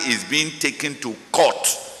missionary is being taken to court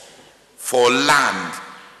for land.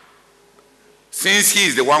 Since he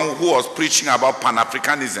is the one who was preaching about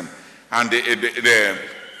Pan-Africanism, and the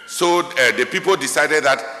people decided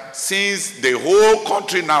that since the whole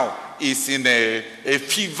country now is in a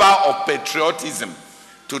fever of patriotism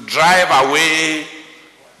to drive away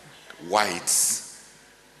whites,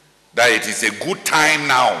 that it is a good time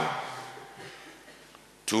now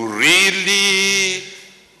to really,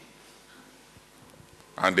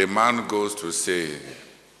 and the man goes to say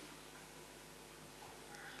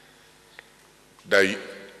that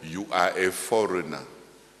you are a foreigner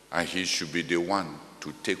and he should be the one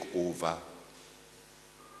to take over.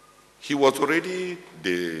 He was already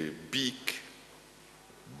the big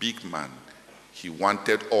man. He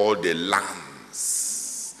wanted all the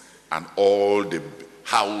lands and all the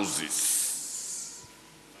houses.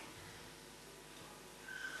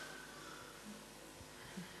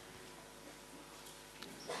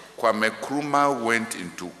 Kwame Nkrumah went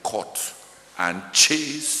into court and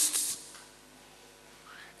chased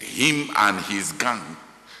him and his gang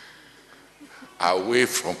away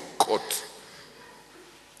from court.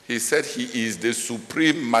 He said he is the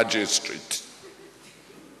supreme magistrate.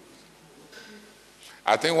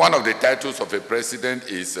 I think one of the titles of a president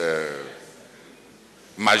is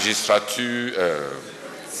Magistrature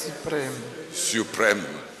Supreme.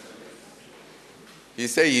 He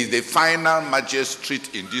said he is the final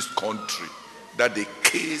magistrate in this country, that the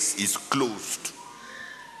case is closed.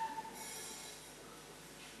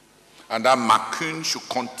 And that McCune should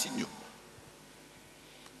continue.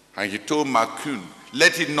 And he told McCune,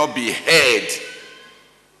 let it not be heard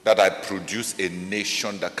that I produce a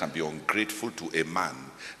nation that can be ungrateful to a man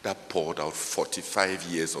that poured out 45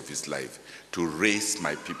 years of his life to raise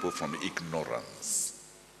my people from ignorance.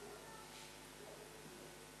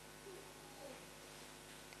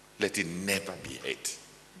 Let it never be heard.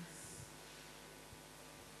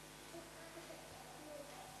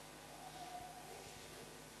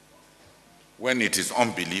 When it is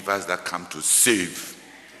unbelievers that come to save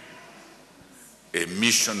a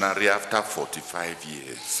missionary after 45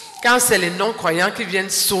 years. Quand c'est les non-croyants qui viennent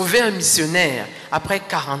sauver un missionnaire après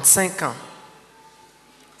 45 ans.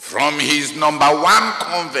 From his number one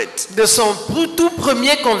convert. De son tout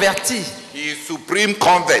premier converti. His supreme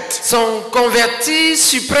convert. Son converti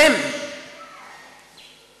suprême.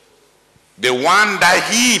 The one that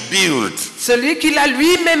he built. Celui qu'il a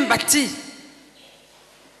lui-même bâti.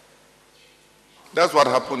 That's what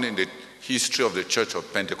happened in the history of the Church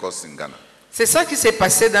of Pentecost in Ghana. C'est ça qui s'est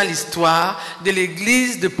passé dans l'histoire de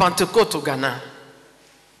l'église de Pentecôte au Ghana.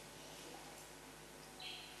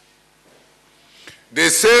 The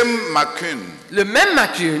same McCune, le même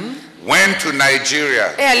McCune, went to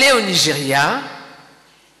Nigeria, est allé au Nigeria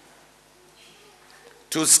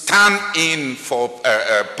to stand in for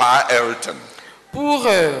Pa Elton. Pour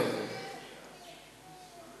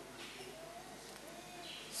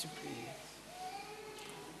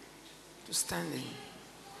to stand in.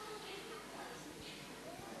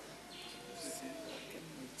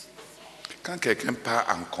 Quand quelqu'un part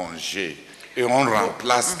en congé et on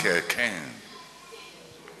remplace quelqu'un,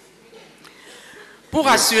 pour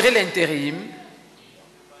assurer l'intérim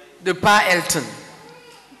de Pa Elton.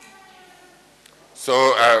 So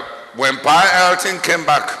when Pa Elton came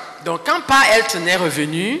back, donc quand Pa Elton est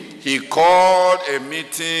revenu, he called a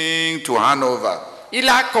meeting to hand over. Il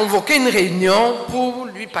a convoqué une réunion pour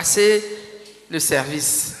lui passer le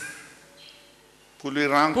service. Pour lui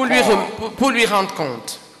rendre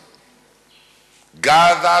compte.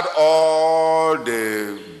 Gathered all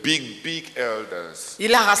the big elders.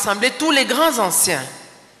 Il a rassemblé tous les grands anciens.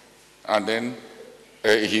 And then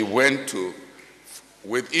he went to,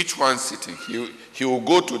 with each one sitting, he will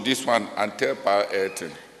go to this one and tell Pa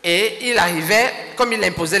Elton. Et il arrivait, comme il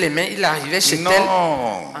imposait les mains, il arrivait chez tel.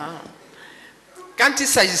 Quand il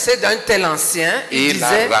s'agissait d'un tel ancien, il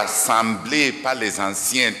disait. Il a rassemblé, pas les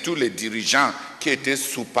anciens, tous les dirigeants qui étaient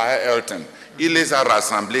sous Pa Elton. Il les a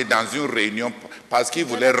rassemblés dans une réunion parce qu'il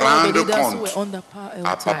voulait rendre compte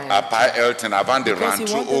à Pa Elton avant de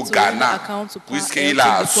rentrer au Ghana, puisqu'il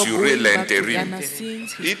a assuré l'intérim.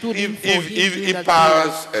 Il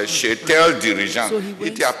passe chez tel dirigeant,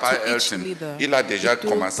 il dit à Pa Elton, il a déjà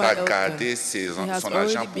commencé à garder son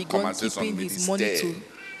argent pour commencer son ministère.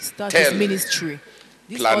 Tel planifie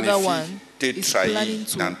te trahir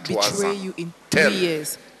dans 3 ans. Tel.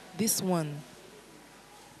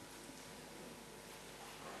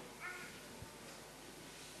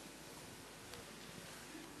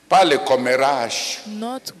 Pas le commérage.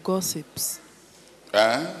 Not gossips.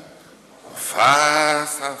 Hein?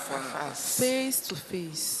 Face à face. Face to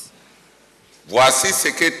face. Voici ce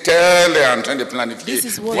que tel est en train de planifier.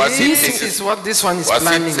 Voici what this one is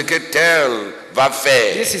planning. Ce que tel va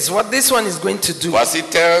faire. This is what this one is going to do. Voici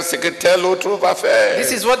tel ce que tel autre va faire.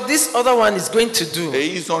 This is what this other one is going to do. Et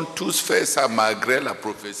ils ont tous fait ça malgré la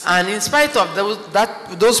prophétie. And in spite of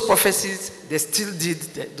those prophecies, they still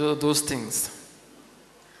did those things.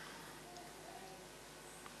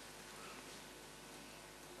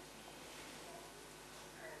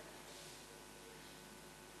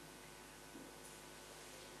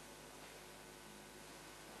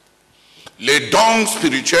 Les dons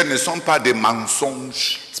spirituels ne sont pas des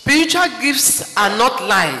mensonges. Spiritual gifts are not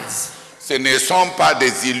lies. Ce ne sont pas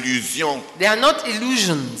des illusions. They are not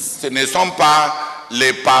illusions. Ce ne sont pas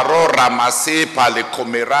les paroles ramassées par les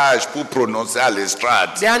commérages pour prononcer à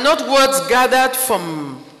l'estrade. They are not words gathered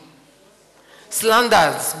from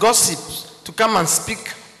slanders, gossips to come and speak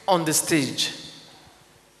on the stage.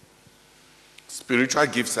 Spiritual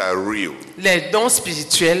gifts are real. Les dons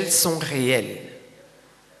spirituels sont réels.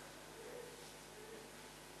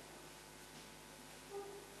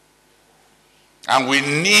 And we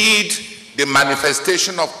need the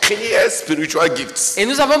manifestation of clear spiritual gifts. Et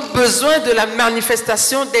nous avons besoin de la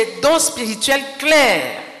manifestation des dons spirituels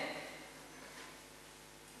clairs.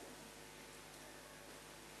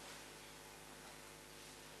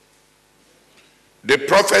 The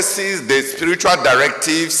prophecies, the spiritual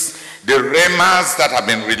directives, the rhemas that have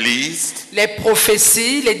been released, les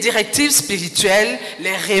prophéties, les directives spirituelles,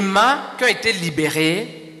 les rhémas qui ont été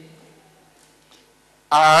libérés,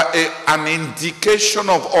 are an indication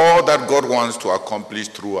of all that God wants to accomplish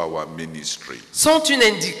through our ministry. Sont une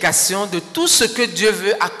indication de tout ce que Dieu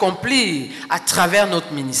veut accomplir à travers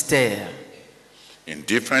notre ministère. In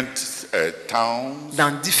different towns,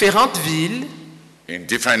 dans différentes villes, in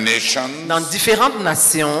different nations, dans différentes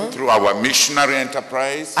nations, through our missionary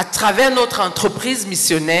enterprise, à travers notre entreprise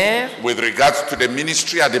missionnaire, with regards to the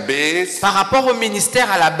ministry at the base, par rapport au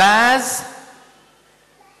ministère à la base.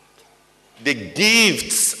 The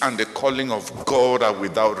gifts and the calling of God are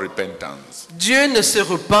without repentance. Dieu ne se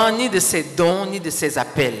repent ni de ses dons ni de ses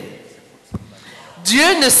appels.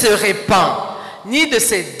 Dieu ne se repent ni de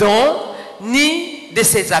ses dons ni de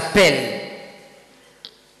ses appels.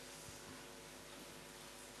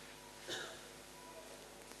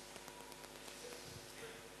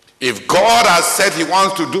 If God has said he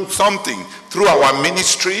wants to do something through our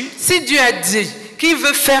ministry, si Dieu a dit qu'il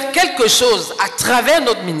veut faire quelque chose à travers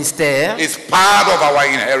notre ministère, it's part of our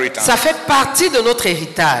inheritance. Ça fait partie de notre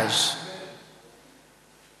héritage.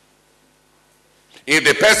 If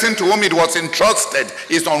the person to whom it was entrusted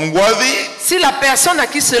is unworthy, si la personne à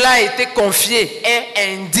qui cela a été confié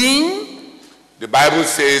est indigne, the Bible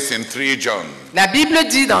says in 3 John, la Bible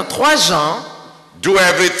dit dans 3 Jean, do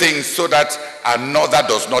everything so that another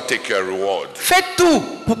does not take your reward. Fais tout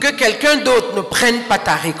pour que quelqu'un d'autre ne prenne pas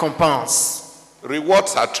ta récompense.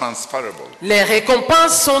 Rewards are transferable. Les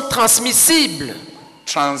récompenses sont transmissibles.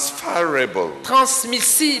 Transferable.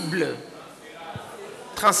 Transmissibles.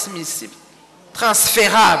 Transmissibles.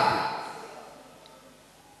 Transférables.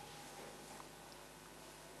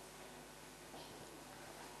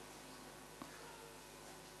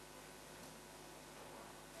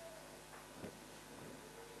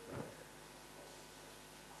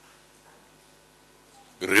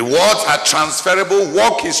 Rewards are transferable.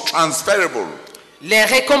 Work is transferable. Les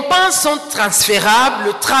récompenses sont transférables.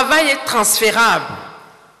 Le travail est transférable.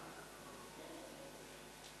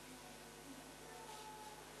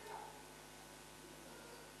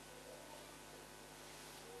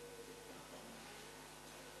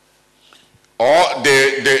 Or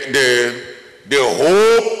the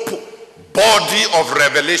whole body of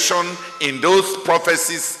revelation in those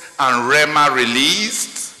prophecies and rhema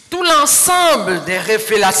released. Tout l'ensemble des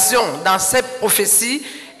révélations dans ces prophéties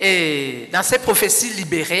et dans ces prophéties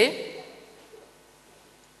libérées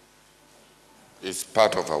is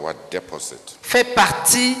part of our deposit. Fait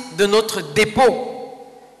partie de notre dépôt.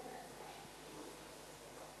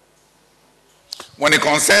 When it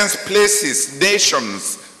concerns places,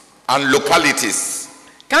 nations and localities,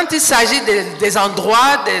 quand il s'agit des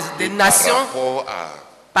endroits, des nations,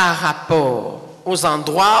 par rapport aux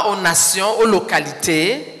endroits, aux nations, aux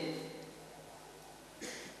localités,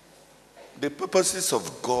 the purposes of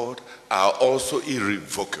God are also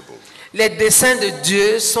irrevocable. Les desseins de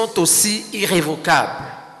Dieu sont aussi irrévocables.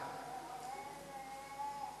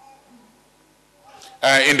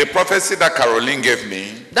 In the prophecy that Caroline gave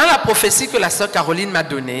me, dans la prophétie que la sœur Caroline m'a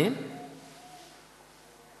donnée,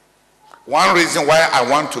 one reason why I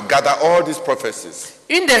want to gather all these prophecies,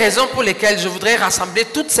 une des raisons pour lesquelles je voudrais rassembler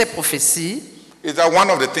toutes ces prophéties, is that one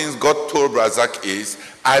of the things God told Razak is,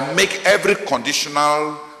 I make every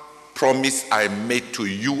conditional promise I made to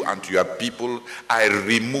you and to your people, I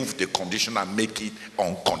remove the condition and make it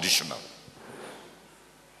unconditional.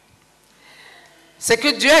 C'est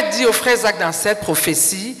que Dieu a dit au frère Zach dans cette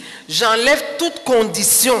prophétie, j'enlève toute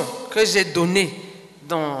condition que j'ai donnée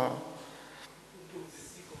dans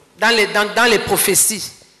les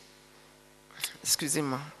prophéties.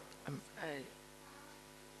 Excusez-moi.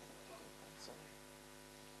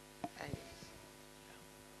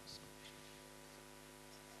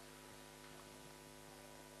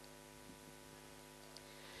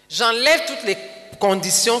 J'enlève toutes les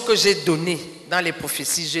conditions que j'ai données dans les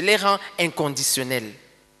prophéties. Je les rends inconditionnelles.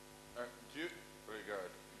 Dieu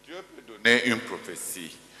peut donner une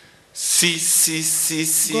prophétie. Si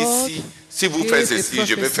vous faites ceci,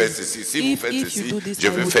 je vais faire ceci. Si vous faites ceci, je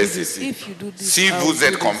vais faire ceci. Si vous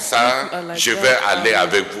êtes comme ça, je vais aller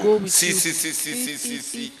avec vous. Si.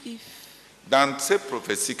 Dans ces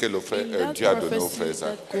prophéties que Dieu a données au frère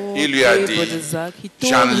Zach, il lui a dit,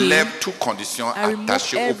 j'enlève toute condition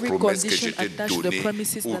attachée aux promesses que je t'ai données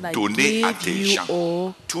ou données à tes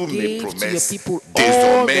gens. Tous mes promesses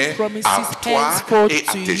désormais à toi et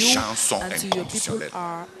à tes gens sont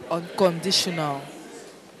inconditionnelles.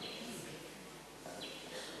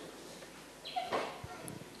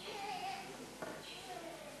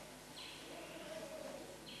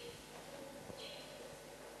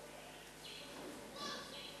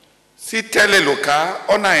 Si tel est le cas,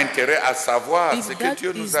 on a intérêt à savoir ce que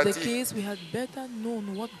Dieu nous a dit.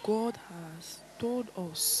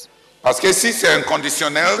 Parce que si c'est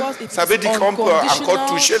inconditionnel, ça veut dire qu'on peut encore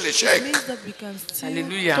toucher les chèques.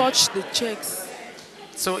 Alléluia.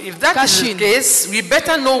 So if that is the case, we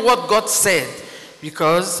better know what God said,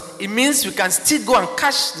 because it means we can still go and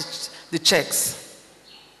cash the checks.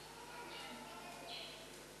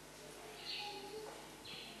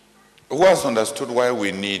 Who has understood why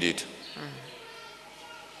we need it?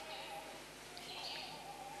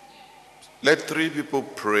 Let 3 people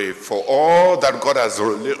pray for all that God has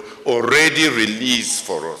already released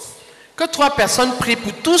for us. Que 3 personnes prient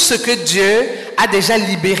pour tout ce que Dieu a déjà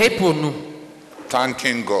libéré pour nous.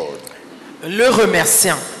 Thanking God. Le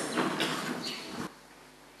remerciant.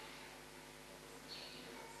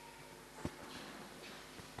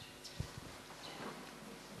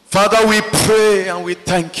 Father, we pray and we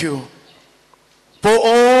thank you for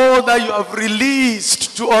all that you have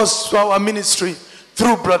released to us, to our ministry,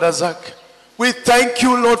 through Brother Zach. We thank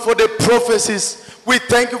you, Lord, for the prophecies. We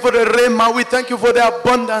thank you for the rhema. We thank you for the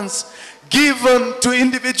abundance given to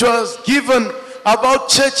individuals, given about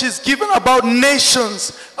churches, given about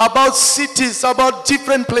nations, about cities, about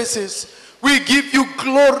different places. We give you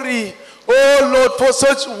glory, oh Lord, for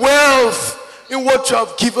such wealth in what you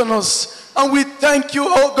have given us. And we thank you,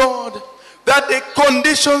 oh God, that the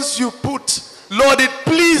conditions you put, Lord, it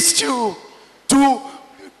pleased you to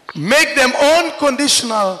make them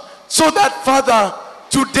unconditional, so that, Father,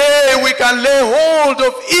 today we can lay hold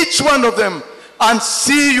of each one of them and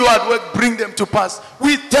see you at work, bring them to pass.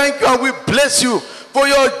 We thank you and we bless you for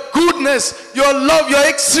your goodness, your love, your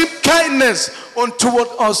extreme kindness unto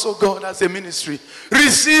us, oh God, as a ministry.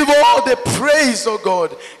 Receive all the praise, oh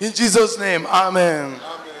God, in Jesus' name. Amen. Amen.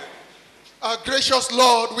 Our gracious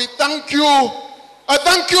Lord, we thank you. I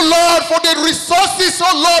thank you, Lord, for the resources,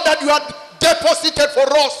 oh Lord, that you have deposited for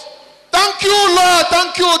us. Thank you, Lord.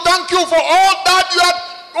 Thank you for all that you have,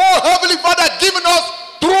 oh Heavenly Father, given us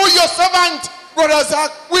through your servant, Brother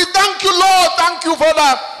Zach. We thank you, Lord. Thank you for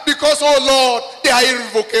that, because, oh Lord, they are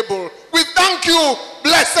irrevocable. We thank you.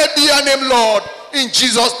 Blessed be your name, Lord. In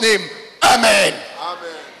Jesus' name, amen.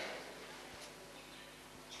 Amen.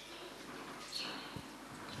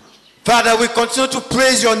 Father, we continue to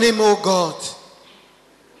praise your name, oh God.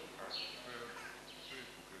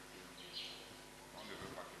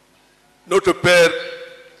 Notre Père,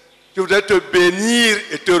 je voudrais te bénir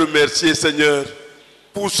et te remercier, Seigneur,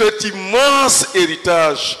 pour cet immense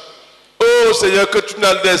héritage. Oh Seigneur, que tu nous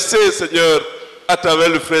as laissé, Seigneur, à travers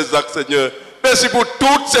le frère Zach, Seigneur. Merci pour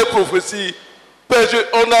toutes ces prophéties. Père,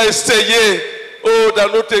 on a essayé, oh, dans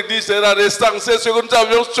notre église, c'est la recenser ce que nous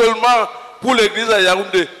avions seulement pour l'église à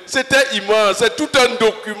Yaoundé. C'était immense, c'est tout un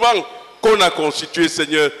document qu'on a constitué,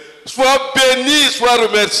 Seigneur. Sois béni, sois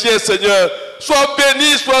remercié, Seigneur. Sois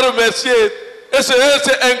béni, sois remercié. Et Seigneur,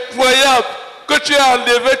 c'est incroyable que tu as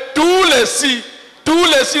enlevé tous les si. Oh,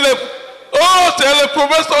 Seigneur, les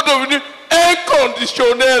promesses sont devenues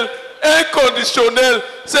inconditionnelles. Inconditionnelles.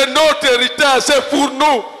 C'est notre héritage, c'est pour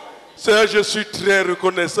nous. Seigneur, je suis très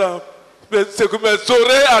reconnaissant. Mais ce que mes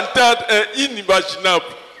oreilles entendent est inimaginable.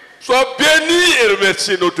 Sois béni et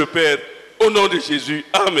remercié, notre Père. Au nom de Jésus.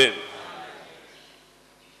 Amen.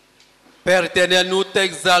 Père éternel, nous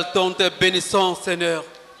t'exaltons, te bénissons, Seigneur.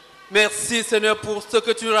 Merci, Seigneur, pour ce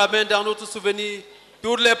que tu ramènes dans notre souvenir.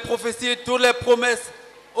 Toutes les prophéties, toutes les promesses,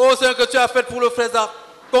 oh Seigneur, que tu as faites pour le frère Zach,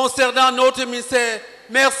 concernant notre ministère.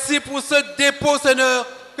 Merci pour ce dépôt, Seigneur,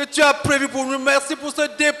 que tu as prévu pour nous. Merci pour ce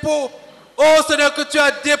dépôt, oh Seigneur, que tu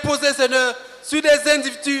as déposé, Seigneur, sur des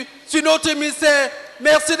individus, sur notre ministère.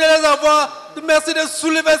 Merci de les avoir, merci de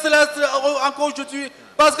soulever cela encore aujourd'hui.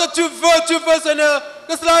 Parce que tu veux, Seigneur,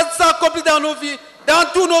 que cela s'accomplisse dans nos vies, dans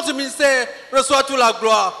tout notre ministère. Reçois toute la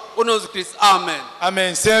gloire au nom de Christ. Amen.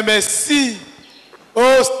 Amen. Seigneur, merci.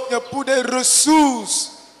 Oh Seigneur, pour des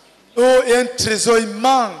ressources. Oh, et un trésor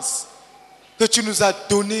immense que tu nous as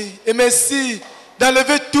donné. Et merci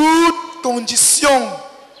d'enlever toutes conditions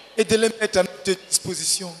et de les mettre à notre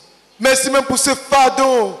disposition. Merci même pour ce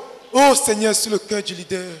fardeau. Oh Seigneur, sur le cœur du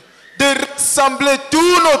leader. De rassembler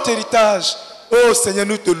tout notre héritage. Oh Seigneur,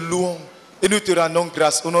 nous te louons. Et nous te rendons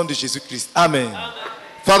grâce au nom de Jésus-Christ. Amen.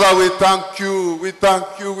 Father, we thank you. We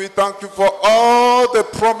thank you. We thank you for all the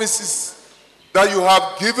promises that you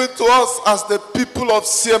have given to us as the people of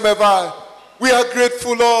CMFI. We are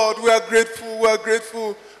grateful, Lord. We are grateful. We are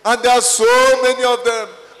grateful. And there are so many of them.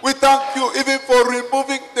 We thank you even for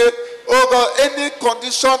removing any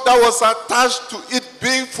condition that was attached to it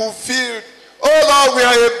being fulfilled. Oh Lord, we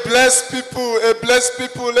are a blessed people, a blessed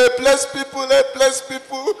people, a blessed people, a blessed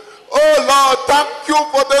people. Oh Lord, thank you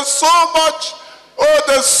for there's so much. Oh,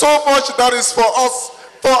 there's so much that is for us,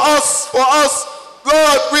 for us, for us.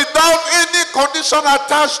 Lord, without any condition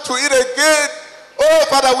attached to it again. Oh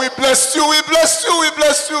Father, we bless you, we bless you, we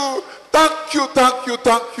bless you. Thank you, thank you,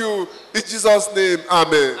 thank you. In Jesus' name,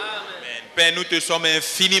 amen. Père, nous te sommes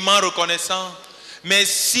infiniment reconnaissants.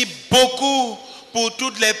 Merci beaucoup pour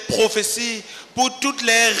toutes les prophéties, pour toutes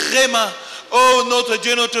les rémas. Oh notre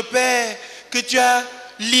Dieu, notre Père, que tu as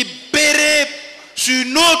libéré sur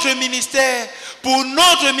notre ministère, pour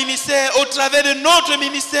notre ministère, au travers de notre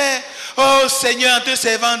ministère. Oh Seigneur, en te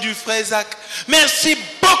servant du frère Zach. Merci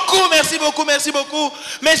beaucoup, merci beaucoup, merci beaucoup.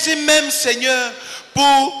 Merci même Seigneur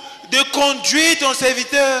pour de conduire ton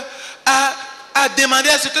serviteur à demander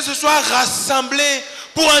à ce que ce soit rassemblé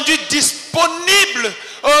pour rendre disponible,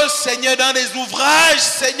 oh Seigneur, dans les ouvrages.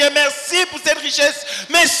 Seigneur, merci pour cette richesse,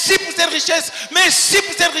 merci pour cette richesse, merci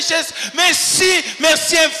pour cette richesse, merci,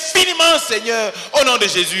 merci infiniment Seigneur, au nom de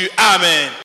Jésus, amen.